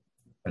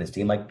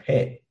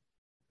Pitt.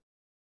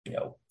 You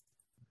know,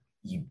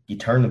 you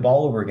turn the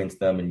ball over against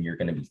them and you're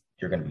gonna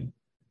be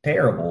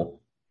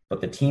terrible. But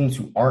the teams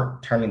who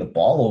aren't turning the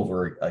ball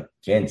over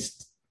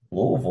against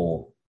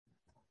Louisville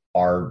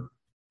are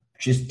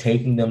just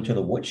taking them to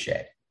the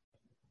woodshed.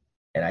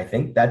 And I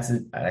think that's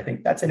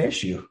an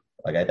issue.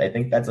 Like I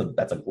think that's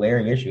a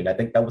glaring issue. And I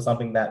think that was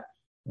something that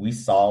we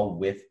saw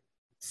with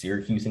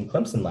Syracuse and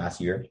Clemson last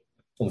year.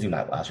 Well,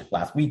 not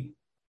last week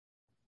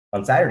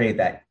on Saturday,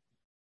 that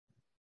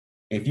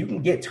if you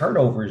can get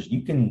turnovers,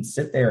 you can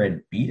sit there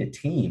and beat a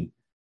team.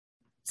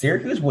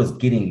 Syracuse was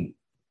getting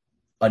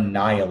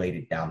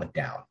annihilated down the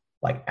down,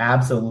 like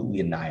absolutely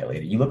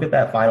annihilated. You look at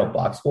that final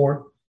box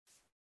score,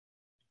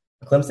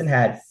 Clemson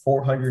had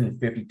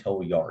 450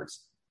 total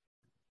yards.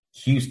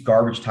 Hughes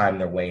garbage time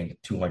their way into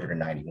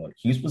 291.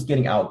 Hughes was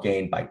getting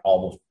outgained by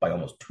almost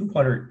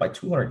 200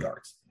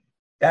 yards.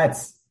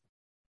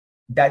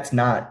 That's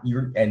not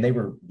and they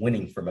were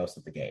winning for most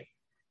of the game.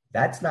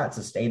 That's not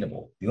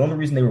sustainable. The only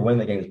reason they were winning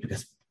the game is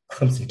because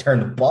Clemson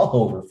turned the ball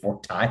over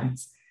 4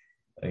 times.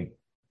 Like,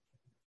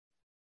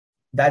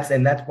 that's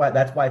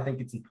why I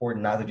think it's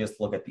important not to just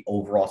look at the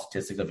overall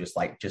statistics of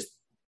just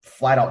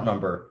flat out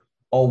number.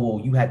 Oh,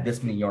 well, you had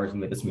this many yards,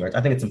 you had this many yards.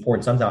 I think it's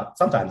important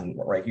sometimes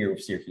right here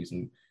with Syracuse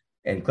and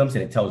Clemson,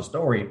 it tells a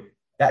story.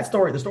 The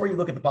story you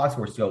look at the box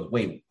score goes,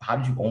 wait, how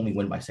did you only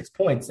win by 6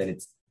 points? And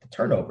it's the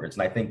turnovers.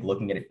 And I think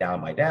looking at it down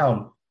by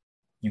down,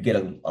 you get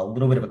a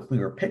little bit of a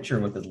clearer picture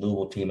with this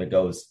Louisville team. It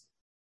goes,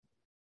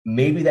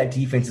 maybe that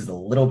defense is a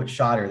little bit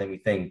shottier than we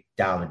think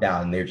down and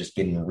down, and they're just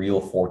getting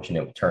real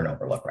fortunate with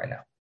turnover luck right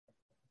now.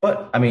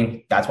 But, I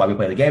mean, that's why we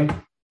play the game.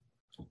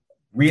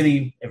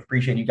 Really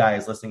appreciate you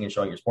guys listening and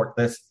showing your support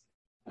to this.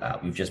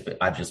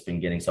 I've just been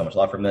getting so much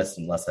love from this,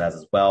 and Les has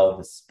as well.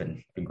 This has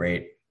been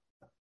great.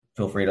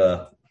 Feel free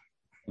to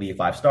leave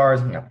 5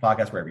 stars and have a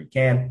podcast wherever you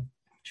can.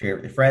 Share it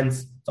with your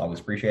friends. It's always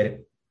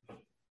appreciated. And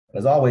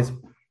as always,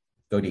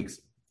 go Deeks.